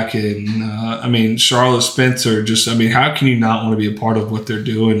McCracken, Charlotte Spencer. How can you not want to be a part of what they're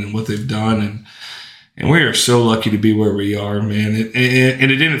doing and what they've done? And we are so lucky to be where we are, man.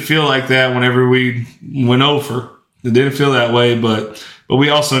 And it didn't feel like that whenever we went over. It didn't feel that way, but we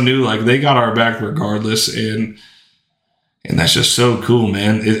also knew, like, they got our back regardless, and that's just so cool,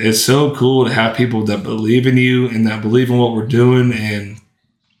 man. It's so cool to have people that believe in you and that believe in what we're doing, and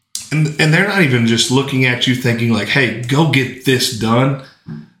they're not even just looking at you thinking like, hey, go get this done.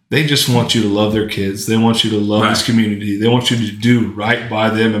 They just want you to love their kids. They want you to love this community. They want you to do right by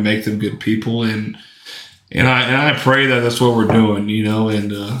them and make them good people. And I pray that that's what we're doing, you know.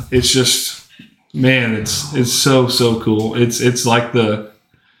 And it's just, man, it's so cool. It's like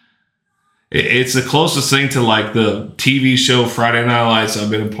it's the closest thing to like the TV show Friday Night Lights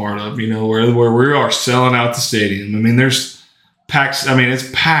I've been a part of, you know, where we are selling out the stadium. I mean, there's packed. I mean, it's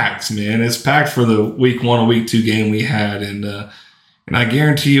packed, man. It's packed for the week 1 or week 2 game we had, and I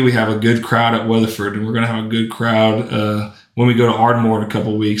guarantee you we have a good crowd at Weatherford, and we're going to have a good crowd when we go to Ardmore in a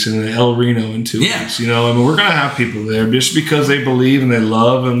couple of weeks, and then El Reno in 2 weeks. You know, I mean, we're going to have people there just because they believe and they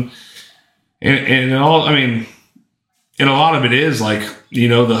love, and all. I mean, and a lot of it is like, you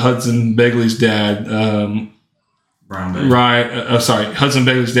know, the Hudson Begley's dad, Hudson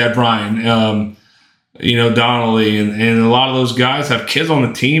Begley's dad, Brian. You know, Donnelly and a lot of those guys have kids on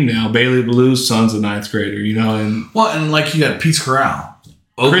the team now. Bailey Blue's son's a 9th grader, you know, and like you got Pete's Corral.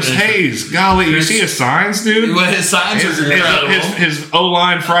 Chris Hayes, golly, you see his signs, dude? Well, his signs are incredible. His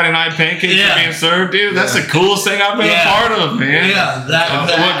O-line Friday night pancakes are being served, dude. That's the coolest thing I've been a part of, man. Yeah,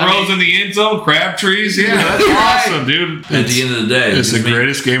 what grows in the end zone? Crab trees. Yeah, that's awesome, dude. At the end of the day, it's the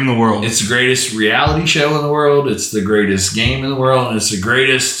greatest game in the world. It's the greatest reality show in the world. It's the greatest game in the world, and it's the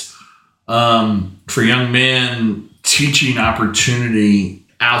greatest for young men teaching opportunity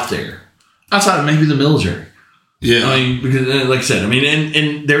out there outside of maybe the military. Yeah, I mean, because like I said, I mean,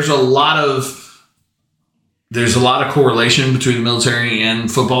 and there's a lot of correlation between the military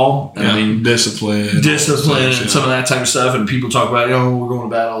and football. Yeah, I mean, discipline, and some of that type of stuff. And people talk about, we're going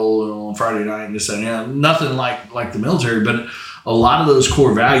to battle on Friday night and this and that. Nothing like the military, but a lot of those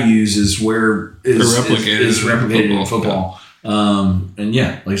core values is replicated in football. Yeah. And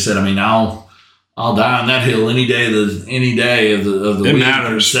like I said, I mean, I'll die on that hill any day of the week.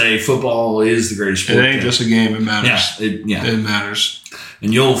 Matters. Say football is the greatest sport. It ain't just a game. It matters. It matters.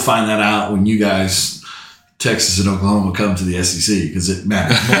 And you'll find that out when you guys, Texas and Oklahoma, come to the SEC because it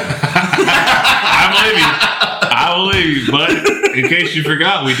matters more. I believe you. But in case you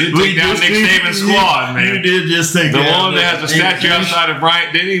forgot, we did take down Nick Saban's squad, man. You did just take down. The one that has a statue outside of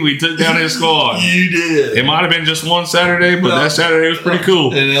Bryant Denny, we took down his squad. You did. It might have been just one Saturday, but that Saturday was pretty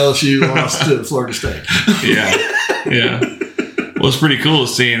cool. And LSU lost to Florida State. Yeah. Yeah. Well, it's pretty cool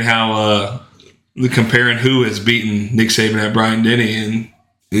seeing how the comparing who has beaten Nick Saban at Bryant-Denny, and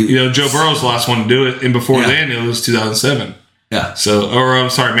Joe Burrow's the last one to do it, and before then it was 2007. Yeah. So,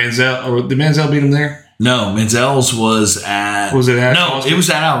 Manziel. Or did Manziel beat him there? No, Manziel's was at. Was it at? No, it was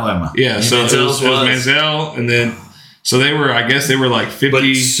at Alabama. Yeah. So it was Manziel, and then they were. I guess they were like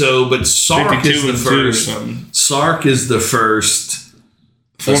 50. But Sark is the first. Sark is the first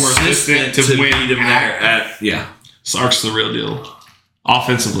former assistant to beat him there. Sark's the real deal,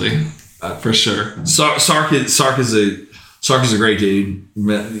 offensively, for sure. Sark is a great dude.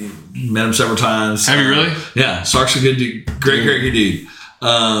 Met him several times. Have you really? Yeah, Sark's a good dude. Great good dude.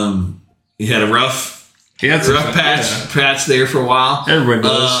 He had a rough patch there for a while. Everybody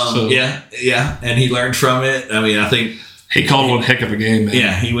does. Yeah, and he learned from it. I mean, I think he called one heck of a game, man.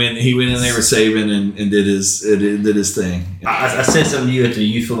 Yeah, he went in there with Saban and did his thing. I said something to you at the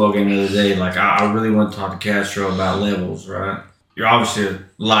youth football game the other day. Like, I really want to talk to Castro about levels, right? You're obviously a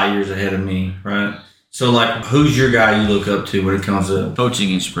lot years ahead of me, right? So, like, who's your guy you look up to when it comes to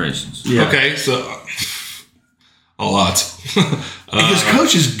coaching inspirations? Yeah. Okay, so a lot. Because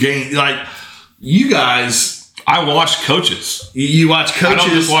coaches gain, like, you guys. I watch coaches. You watch coaches. I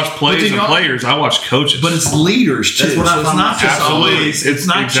don't just watch plays and players. I watch coaches. But it's leaders, too. That's what it's not just always. It's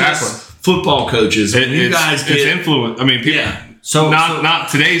not just football coaches. It's influence. I mean, people. Yeah. So not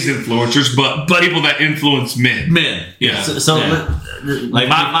today's influencers, but people that influence men. Yeah. Like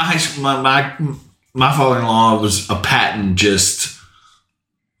my father-in-law was a patent just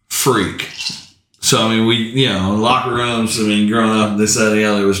freak. So I mean, we locker rooms. I mean, growing up, this that, and the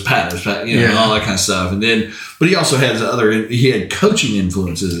other was patent, all that kind of stuff. And then, but he also has he had coaching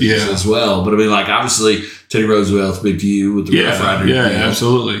influences as well. But I mean, like obviously Teddy Roosevelt's big to you with the Rough Rider. Yeah,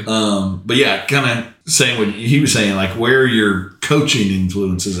 absolutely. But yeah, kind of saying what he was saying, like where are your coaching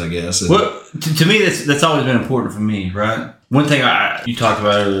influences, I guess. Well, to me, that's always been important for me, right? One thing you talked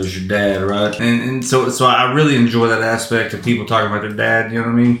about earlier is your dad, right? And so I really enjoy that aspect of people talking about their dad, you know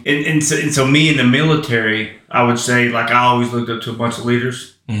what I mean? And so me in the military, I would say, like, I always looked up to a bunch of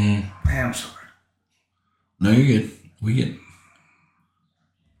leaders. Mm-hmm. Man, I'm sorry. No, you're good. We get it.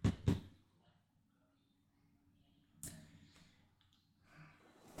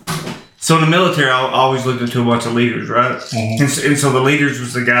 So in the military, I always looked up to a bunch of leaders, right? Mm-hmm. And so the leaders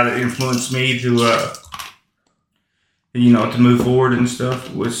was the guy that influenced me to move forward and stuff.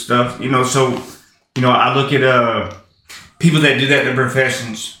 So, I look at people that do that in their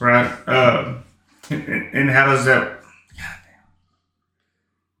professions, right? And how does that... Goddamn.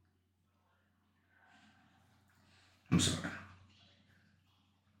 I'm sorry.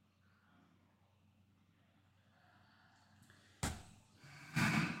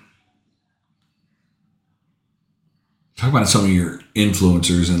 Talk about some of your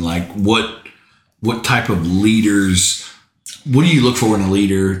influencers and like what type of leaders. What do you look for in a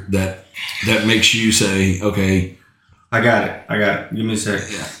leader that makes you say, okay, I got it. Give me a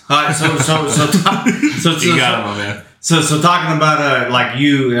second. Yeah. All right. So you got it, my man. So talking about like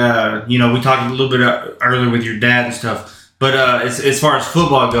you, we talked a little bit earlier with your dad and stuff. But as far as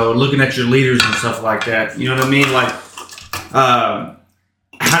football goes, looking at your leaders and stuff like that, you know what I mean? Like,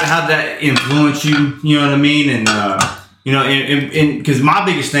 how did that influence you? You know what I mean? And because my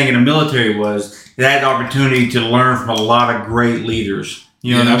biggest thing in the military was that I had the opportunity to learn from a lot of great leaders.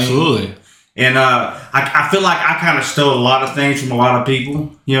 You know what I mean? Absolutely. And I feel like I kind of stole a lot of things from a lot of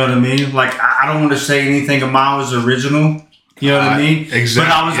people. You know what I mean? Like, I don't want to say anything of mine was original. You know what I mean? Exactly.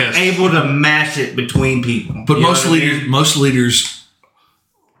 But I was able to match it between people. But most leaders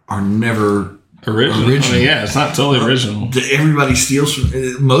are never original. I mean, it's not totally original. Everybody steals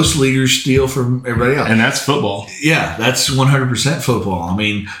from. Most leaders steal from everybody else, and that's football. Yeah, that's 100% football. I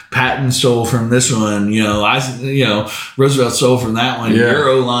mean, Patton stole from this one. Roosevelt stole from that one. Yeah. Your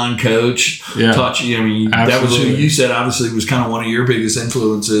O-line coach taught you. I mean, that was who you said obviously was kind of one of your biggest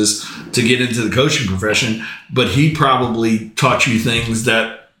influences to get into the coaching profession. But he probably taught you things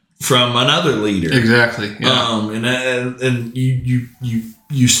that from another leader. Exactly. Yeah. And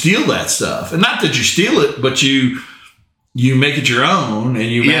you steal that stuff, and not that you steal it, but you make it your own, and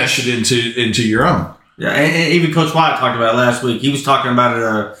you mash it into your own. Yeah, and even Coach White talked about it last week. He was talking about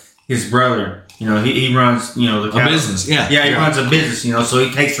it. His brother, he runs, the business. Yeah, he runs a business. So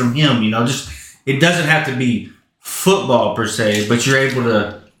he takes from him. Just it doesn't have to be football per se, but you're able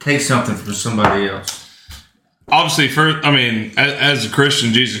to take something from somebody else. Obviously, as a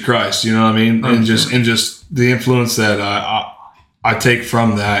Christian, Jesus Christ, you know what I mean, and just the influence that I take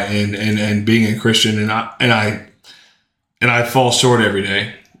from that, and being a Christian, and I fall short every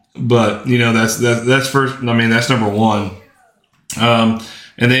day, but that's first. I mean, that's number one, and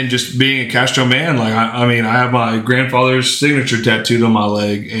And then just being a Castro man, like I mean, I have my grandfather's signature tattooed on my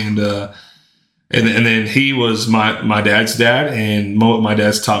leg, and then he was my dad's dad, and my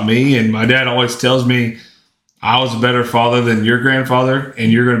dad's taught me, and my dad always tells me I was a better father than your grandfather,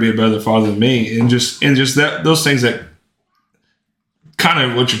 and you're going to be a better father than me, and just that those things that kind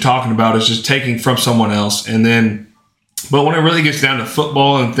of what you're talking about is just taking from someone else, and then, but when it really gets down to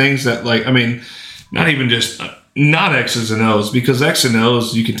football and things that like, I mean, not even just. Not X's and O's, because X and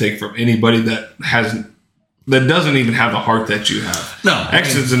O's you can take from anybody that doesn't even have the heart that you have. No,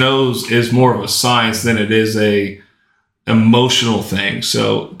 X's and O's is more of a science than it is a emotional thing.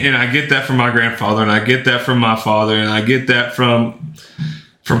 So, and I get that from my grandfather, and I get that from my father, and I get that from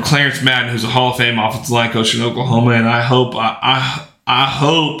Clarence Madden, who's a Hall of Fame offensive line coach in Oklahoma. And I hope I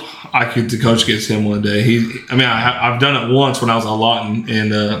hope I could to coach against him one day. I've done it once when I was on Lawton,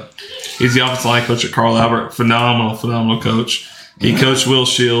 and he's the offensive line coach at Carl Albert. Phenomenal coach. He coached Will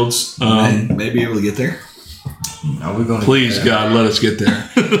Shields. Maybe able to get there. Are we going? Please, God, let us get there.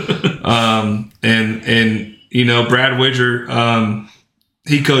 And you know, Brad Widger,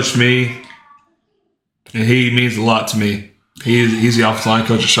 he coached me, and he means a lot to me. He's the offensive line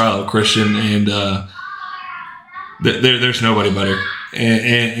coach at Shiloh Christian, and there's nobody better.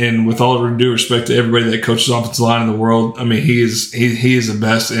 And with all due respect to everybody that coaches offensive line in the world, I mean, he is the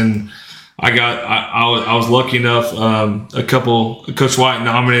best. And I was lucky enough. Coach White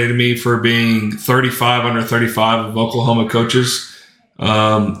nominated me for being 35 under 35 of Oklahoma coaches,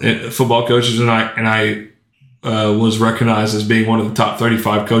 football coaches, and I was recognized as being one of the top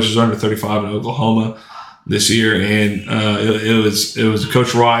 35 coaches under 35 in Oklahoma this year. And it was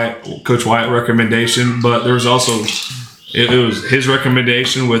Coach White recommendation, but there was also. It was his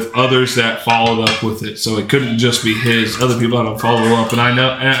recommendation with others that followed up with it, so it couldn't just be his. Other people had to follow up, and I know,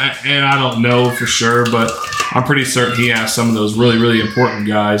 and I don't know for sure, but I'm pretty certain he asked some of those really, really important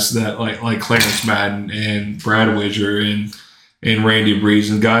guys that like Clarence Madden and Brad Widger and Randy Breeze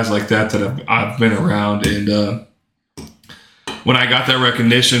and guys like that I've been around. And when I got that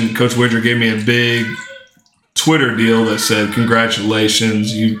recognition, Coach Widger gave me a big Twitter deal that said,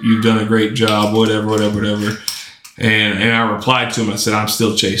 "Congratulations, you've done a great job, whatever." And I replied to him. I said, "I'm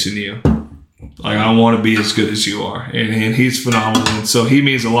still chasing you. Like, I want to be as good as you are." And he's phenomenal. And so he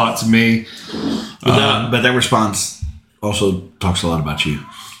means a lot to me. But that response also talks a lot about you.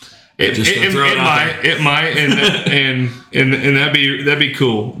 It might, and that'd be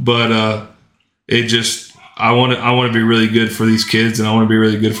cool. But it just I want to be really good for these kids, and I want to be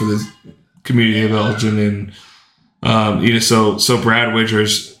really good for the community of Elgin. And so Brad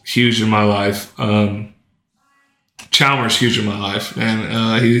Widger's huge in my life. Chalmers huge in my life,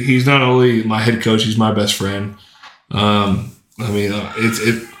 and he's not only my head coach, he's my best friend. I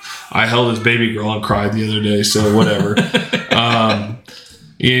held his baby girl and cried the other day, so whatever.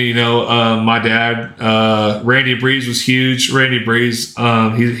 My dad, Randy Breeze, was huge. Randy Breeze,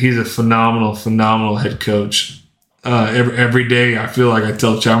 he's a phenomenal head coach. Every day I feel like I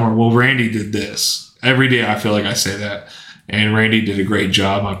tell Chalmers, well, Randy did this. Every day I feel like I say that. And Randy did a great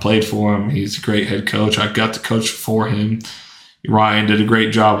job. I played for him. He's a great head coach. I got to coach for him. Ryan did a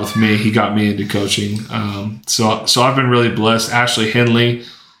great job with me. He got me into coaching. So I've been really blessed. Ashley Henley,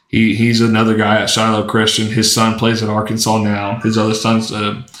 he's another guy at Shiloh Christian. His son plays at Arkansas now. His other son's,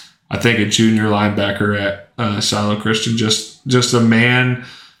 I think, a junior linebacker at Shiloh Christian. Just a man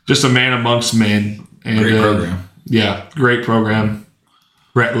amongst men. And, great program. Yeah, great program.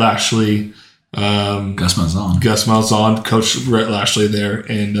 Brett Lashley. Gus Malzahn, Coach Brett Lashley there.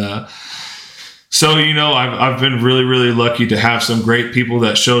 And so I've been really, really lucky to have some great people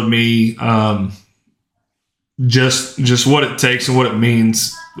that showed me just what it takes and what it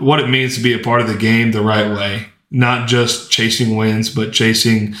means to be a part of the game the right way. Not just chasing wins, but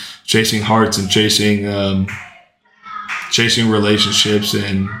chasing hearts and chasing relationships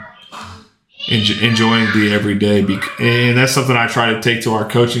and enjoying the everyday. And that's something I try to take to our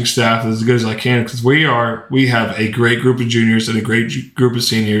coaching staff as good as I can, because we have a great group of juniors and a great group of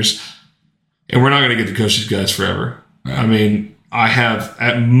seniors, and we're not going to get to coach these guys forever. Right. I mean, I have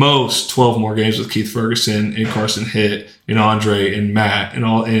at most 12 more games with Keith Ferguson and Carson Hitt and Andre and Matt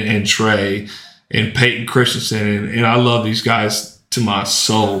and Trey and Peyton Christensen, and I love these guys to my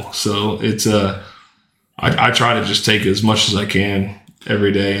soul. So it's I try to just take as much as I can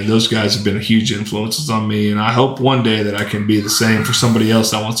every day, and those guys have been huge influences on me, and I hope one day that I can be the same for somebody else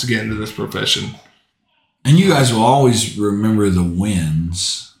that wants to get into this profession. And you guys will always remember the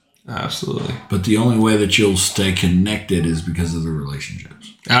wins. Absolutely. But the only way that you'll stay connected is because of the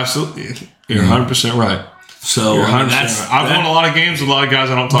relationships. Absolutely. You're 100% right. So I've won a lot of games with a lot of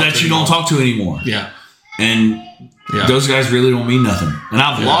guys I don't talk to. That you don't talk to anymore. Yeah. And those guys really don't mean nothing. And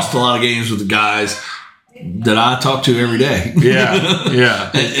I've lost a lot of games with the guys that I talk to every day.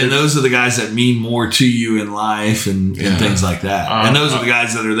 And those are the guys that mean more to you in life and things like that. And those are the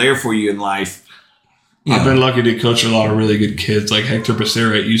guys that are there for you in life. I've been lucky to coach a lot of really good kids like Hector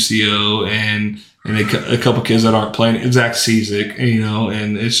Becerra at UCO and a couple kids that aren't playing, Zach Cizik,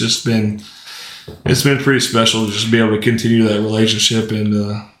 and it's just been pretty special to just be able to continue that relationship. And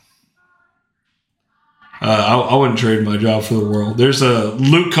I wouldn't trade my job for the world. There's a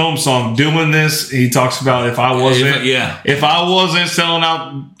Luke Combs song, "Doing This." He talks about if I wasn't selling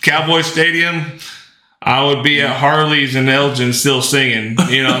out Cowboy Stadium, I would be at Harley's in Elgin still singing.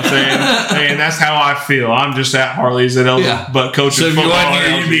 You know what I'm saying? And that's how I feel. I'm just at Harley's at Elgin, but coaching football. So if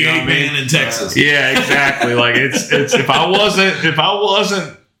you want to be 8 man in Texas. Yeah, exactly. Like it's if I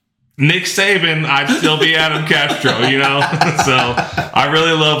wasn't Nick Saban, I'd still be Adam Castro, So I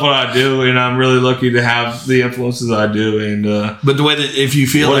really love what I do, and I'm really lucky to have the influences I do. And but the way that if you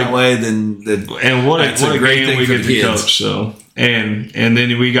feel that way, then what a great thing we get to coach. So and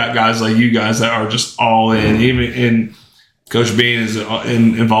then we got guys like you guys that are just all in. Even in Coach Bean is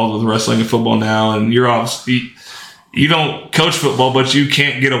involved with wrestling and football now, and you're obviously. You don't coach football, but you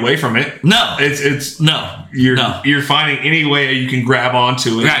can't get away from it. No, you're finding any way you can grab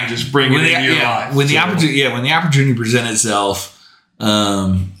onto it and just bring it into your life. When the opportunity presented itself,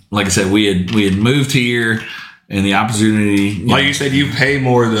 like I said, we had moved here, and the opportunity, you said, you pay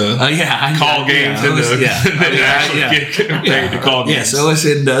more to call games than get paid to call games. Yes,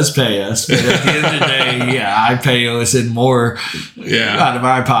 OSN does pay us, but at the end of the day, I pay OSN more out of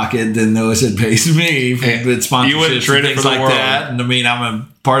my pocket than OSN pays me with sponsorships and things like that. And I mean, I'm a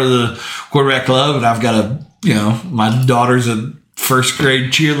part of the quarterback club, and I've got my daughter's a first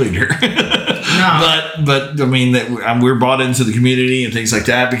grade cheerleader. But I mean that we're brought into the community and things like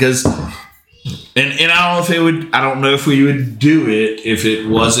that because. And I don't know if we would do it if it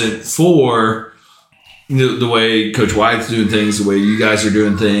wasn't for the way Coach White's doing things, the way you guys are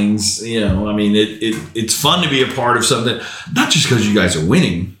doing things. I mean, it's fun to be a part of something, not just because you guys are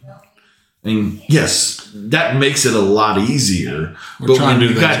winning. And yes, that makes it a lot easier. But when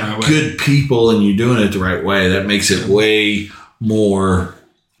you've got good people and you're doing it the right way, that makes it way more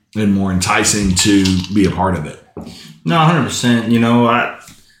and more enticing to be a part of it. No, 100%.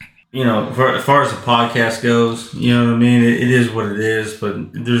 As far as the podcast goes, you know what I mean? It is what it is,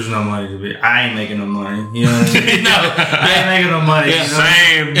 but there's no money to be. I ain't making no money. You know what I mean? I ain't making no money.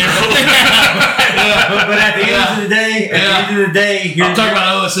 Same. But at the end of the day, I'm talking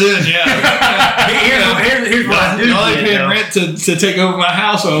about OSN, here's what I do get. Only paying rent to take over my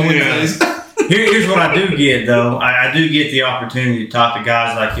house on Wednesdays. Here's what I do get, though. I do get the opportunity to talk to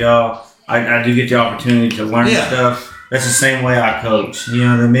guys like y'all. I do get the opportunity to learn stuff. That's the same way I coach. You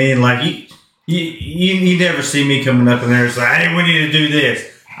know what I mean? Like you never see me coming up in there and say, "Hey, we need to do this."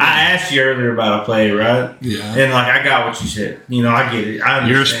 I asked you earlier about a play, right? Yeah. And I got what you said. I get it. I understand.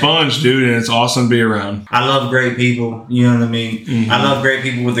 You're a sponge, dude, and it's awesome to be around. I love great people. You know what I mean? Mm-hmm. I love great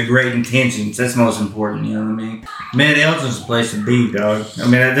people with the great intentions. That's most important. You know what I mean? Man, Elgin's a place to be, dog. I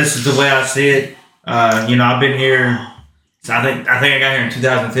mean, this is the way I see it. I've been here. So I think I got here in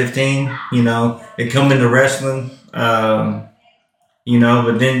 2015. It come into wrestling. But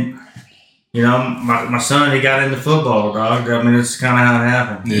then, my son, he got into football, dog. I mean, it's kind of how it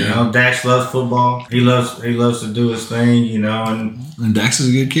happened. Yeah. Dax loves football. He loves to do his thing, and Dax is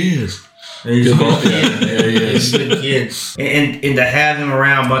a good kid. He's a good kid. He's a good kid. And to have him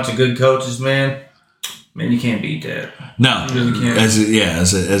around a bunch of good coaches, man, you can't beat that. No,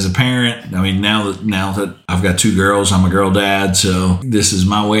 as a parent, I mean, now that I've got 2 girls, I'm a girl dad, so this is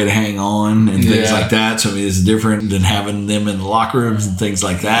my way to hang on and things like that. So I mean, it's different than having them in the locker rooms and things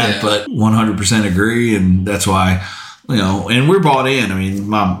like that. Yeah. But 100% agree, and that's why and we're bought in. I mean,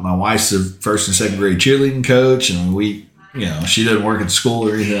 my wife's a first and second grade cheerleading coach, and we. She doesn't work at school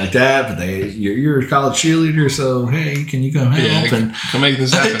or anything like that, but you're a college cheerleader, so hey, can you come help and come make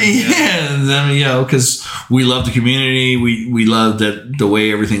this happen? And then because we love the community, we love that the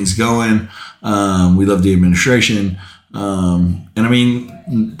way everything's going. We love the administration, and I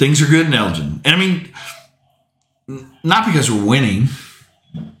mean things are good in Elgin, and I mean not because we're winning,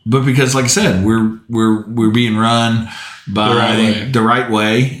 but because, like I said, we're being run by the right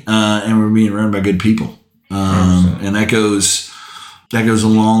way, and we're being run by good people. And that goes a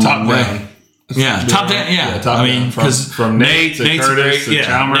long way. Down. Yeah, top down. Yeah, top I mean, because from Nate to Curtis to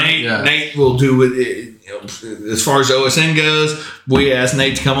Chalmer. Nate will do with it. As far as OSN goes, we asked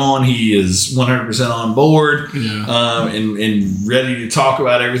Nate to come on. He is 100% on board and ready to talk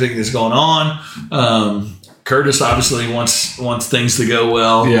about everything that's going on. Curtis obviously wants things to go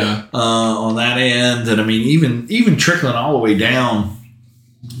well. Yeah. On that end, and I mean, even trickling all the way down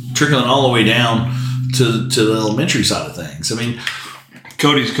to the elementary side of things. I mean,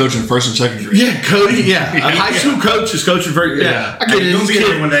 Cody's coaching first and second grade. Yeah, Cody. Yeah, a high school coach is coaching first. Yeah, I get it. His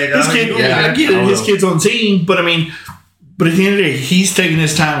kid one day. I get it. His kid's on the team, but I mean. But at the end of the day, he's taking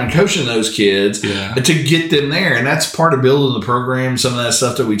his time and coaching those kids to get them there. And that's part of building the program, some of that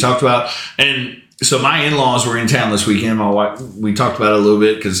stuff that we talked about. And so my in-laws were in town this weekend. My wife, we talked about it a little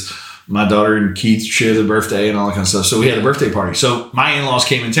bit because my daughter and Keith share the birthday and all that kind of stuff. So we had a birthday party. So my in-laws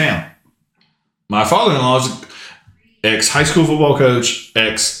came in town. My father-in-law is ex-high school football coach,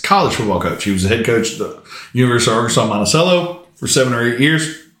 ex-college football coach. He was the head coach at the University of Arkansas Monticello for 7 or 8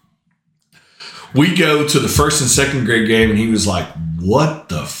 years. We go to the first and second grade game, and he was like, "What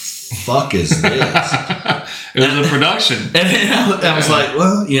the fuck is this?" It was a production, and I was like,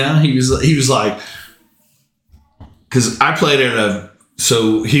 "Well, yeah." He was like, because I played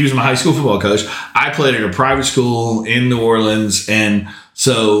so he was my high school football coach. I played at a private school in New Orleans, and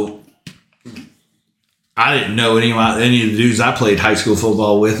so I didn't know any of the dudes I played high school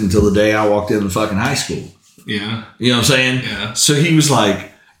football with until the day I walked into fucking high school. Yeah, you know what I'm saying? Yeah. So he was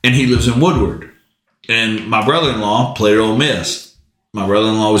like, and he lives in Woodward. And my brother-in-law played at Ole Miss. My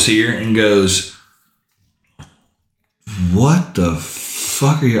brother-in-law was here and goes, "What the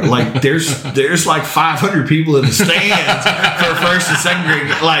fuck are you like?" There's like 500 people in the stands for first and second grade,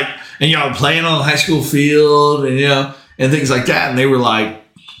 like, and y'all playing on the high school field, and and things like that. And they were like,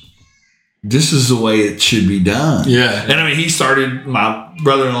 "This is the way it should be done." Yeah. And I mean, he started, my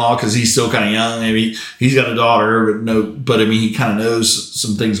brother-in-law, because he's still kind of young. Maybe he's got a daughter, but I mean, he kind of knows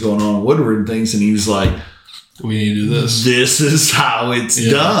some things going on in Woodward and things. And he was like, "We need to do this. This is how it's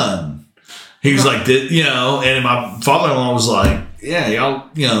done." He was like, and my father-in-law was like, "Yeah, y'all,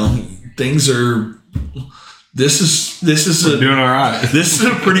 things are, this is We're doing all right. This is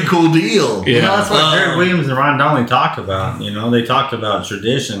a pretty cool deal." Yeah, that's what Jared Williams and Ryan Donnelly talked about. They talked about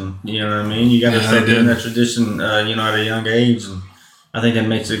tradition. You know what I mean? You got to start doing that tradition, at a young age, and I think that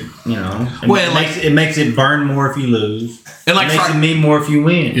makes it, it makes it burn more if you lose, and it makes it mean more if you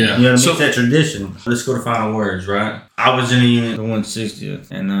win. Yeah, so that tradition. Let's go to final words, right? I was in a unit, the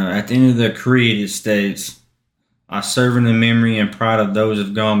 160th, and at the end of the creed it states, "I serve in the memory and pride of those who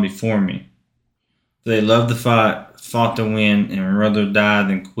have gone before me. They loved the fight, fought to win, and rather die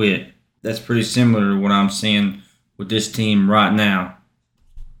than quit." That's pretty similar to what I'm seeing with this team right now.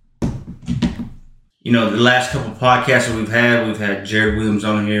 The last couple of podcasts that we've had Jared Williams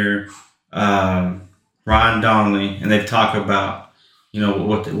on here, Ryan Donnelly, and they've talked about,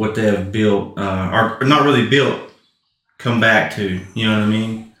 what they have built, or not really built, come back to, you know what I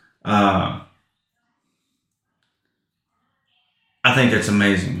mean? I think that's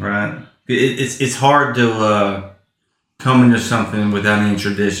amazing, right? It's hard to come into something without any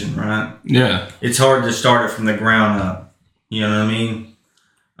tradition, right? Yeah. It's hard to start it from the ground up. You know what I mean?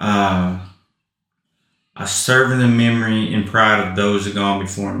 I serve in the memory and pride of those who have gone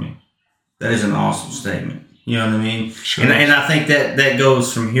before me. That is an awesome statement. You know what I mean? Sure. And I think that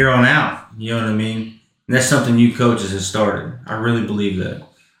goes from here on out. You know what I mean? And that's something you coaches have started. I really believe that.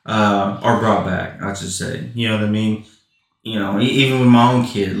 Or brought back, I should say. You know what I mean? Even with my own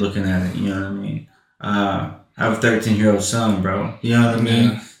kid looking at it, you know what I mean? I have a 13-year-old son, bro. You know what I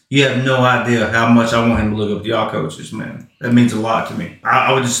mean? Yeah. You have no idea how much I want him to look up to y'all coaches, man. That means a lot to me.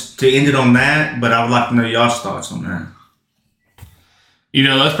 I would just, to end it on that, but I would like to know y'all's thoughts on that.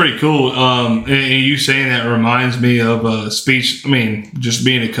 That's pretty cool. And you saying that reminds me of a speech. I mean, just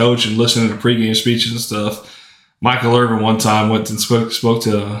being a coach and listening to pregame speeches and stuff. Michael Irvin one time went and spoke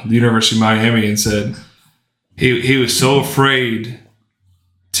to the University of Miami and said he was so afraid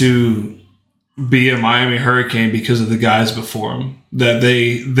to be a Miami Hurricane because of the guys before him, that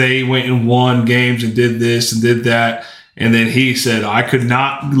they went and won games and did this and did that. And then he said, "I could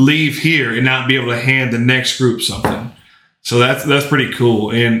not leave here and not be able to hand the next group something." So that's pretty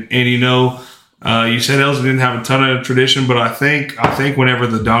cool. And you said Elgin didn't have a ton of tradition, but I think whenever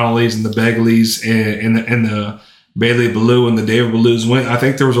the Donnellys and the Begleys and the Bailey Ballou and the David Ballouz went, I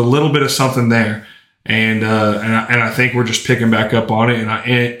think there was a little bit of something there. And I think we're just picking back up on it.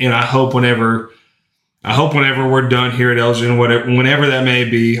 And I hope whenever we're done here at Elgin, whenever that may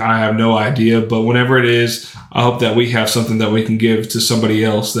be, I have no idea. But whenever it is, I hope that we have something that we can give to somebody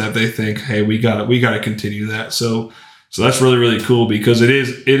else that they think, hey, we got to continue that. So that's really, really cool, because it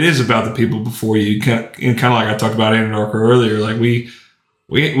is about the people before you. And kind of like I talked about Anadarko earlier, like we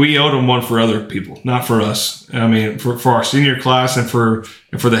owed them one for other people, not for us. I mean, for our senior class and for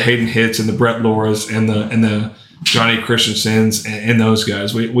the Hayden Hitts and the Brett Lauras and the Johnny Christensens and those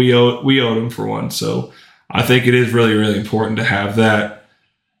guys, we owed them for one. So I think it is really, really important to have that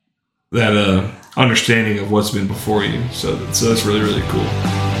understanding of what's been before you. So that's really, really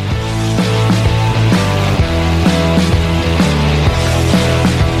cool.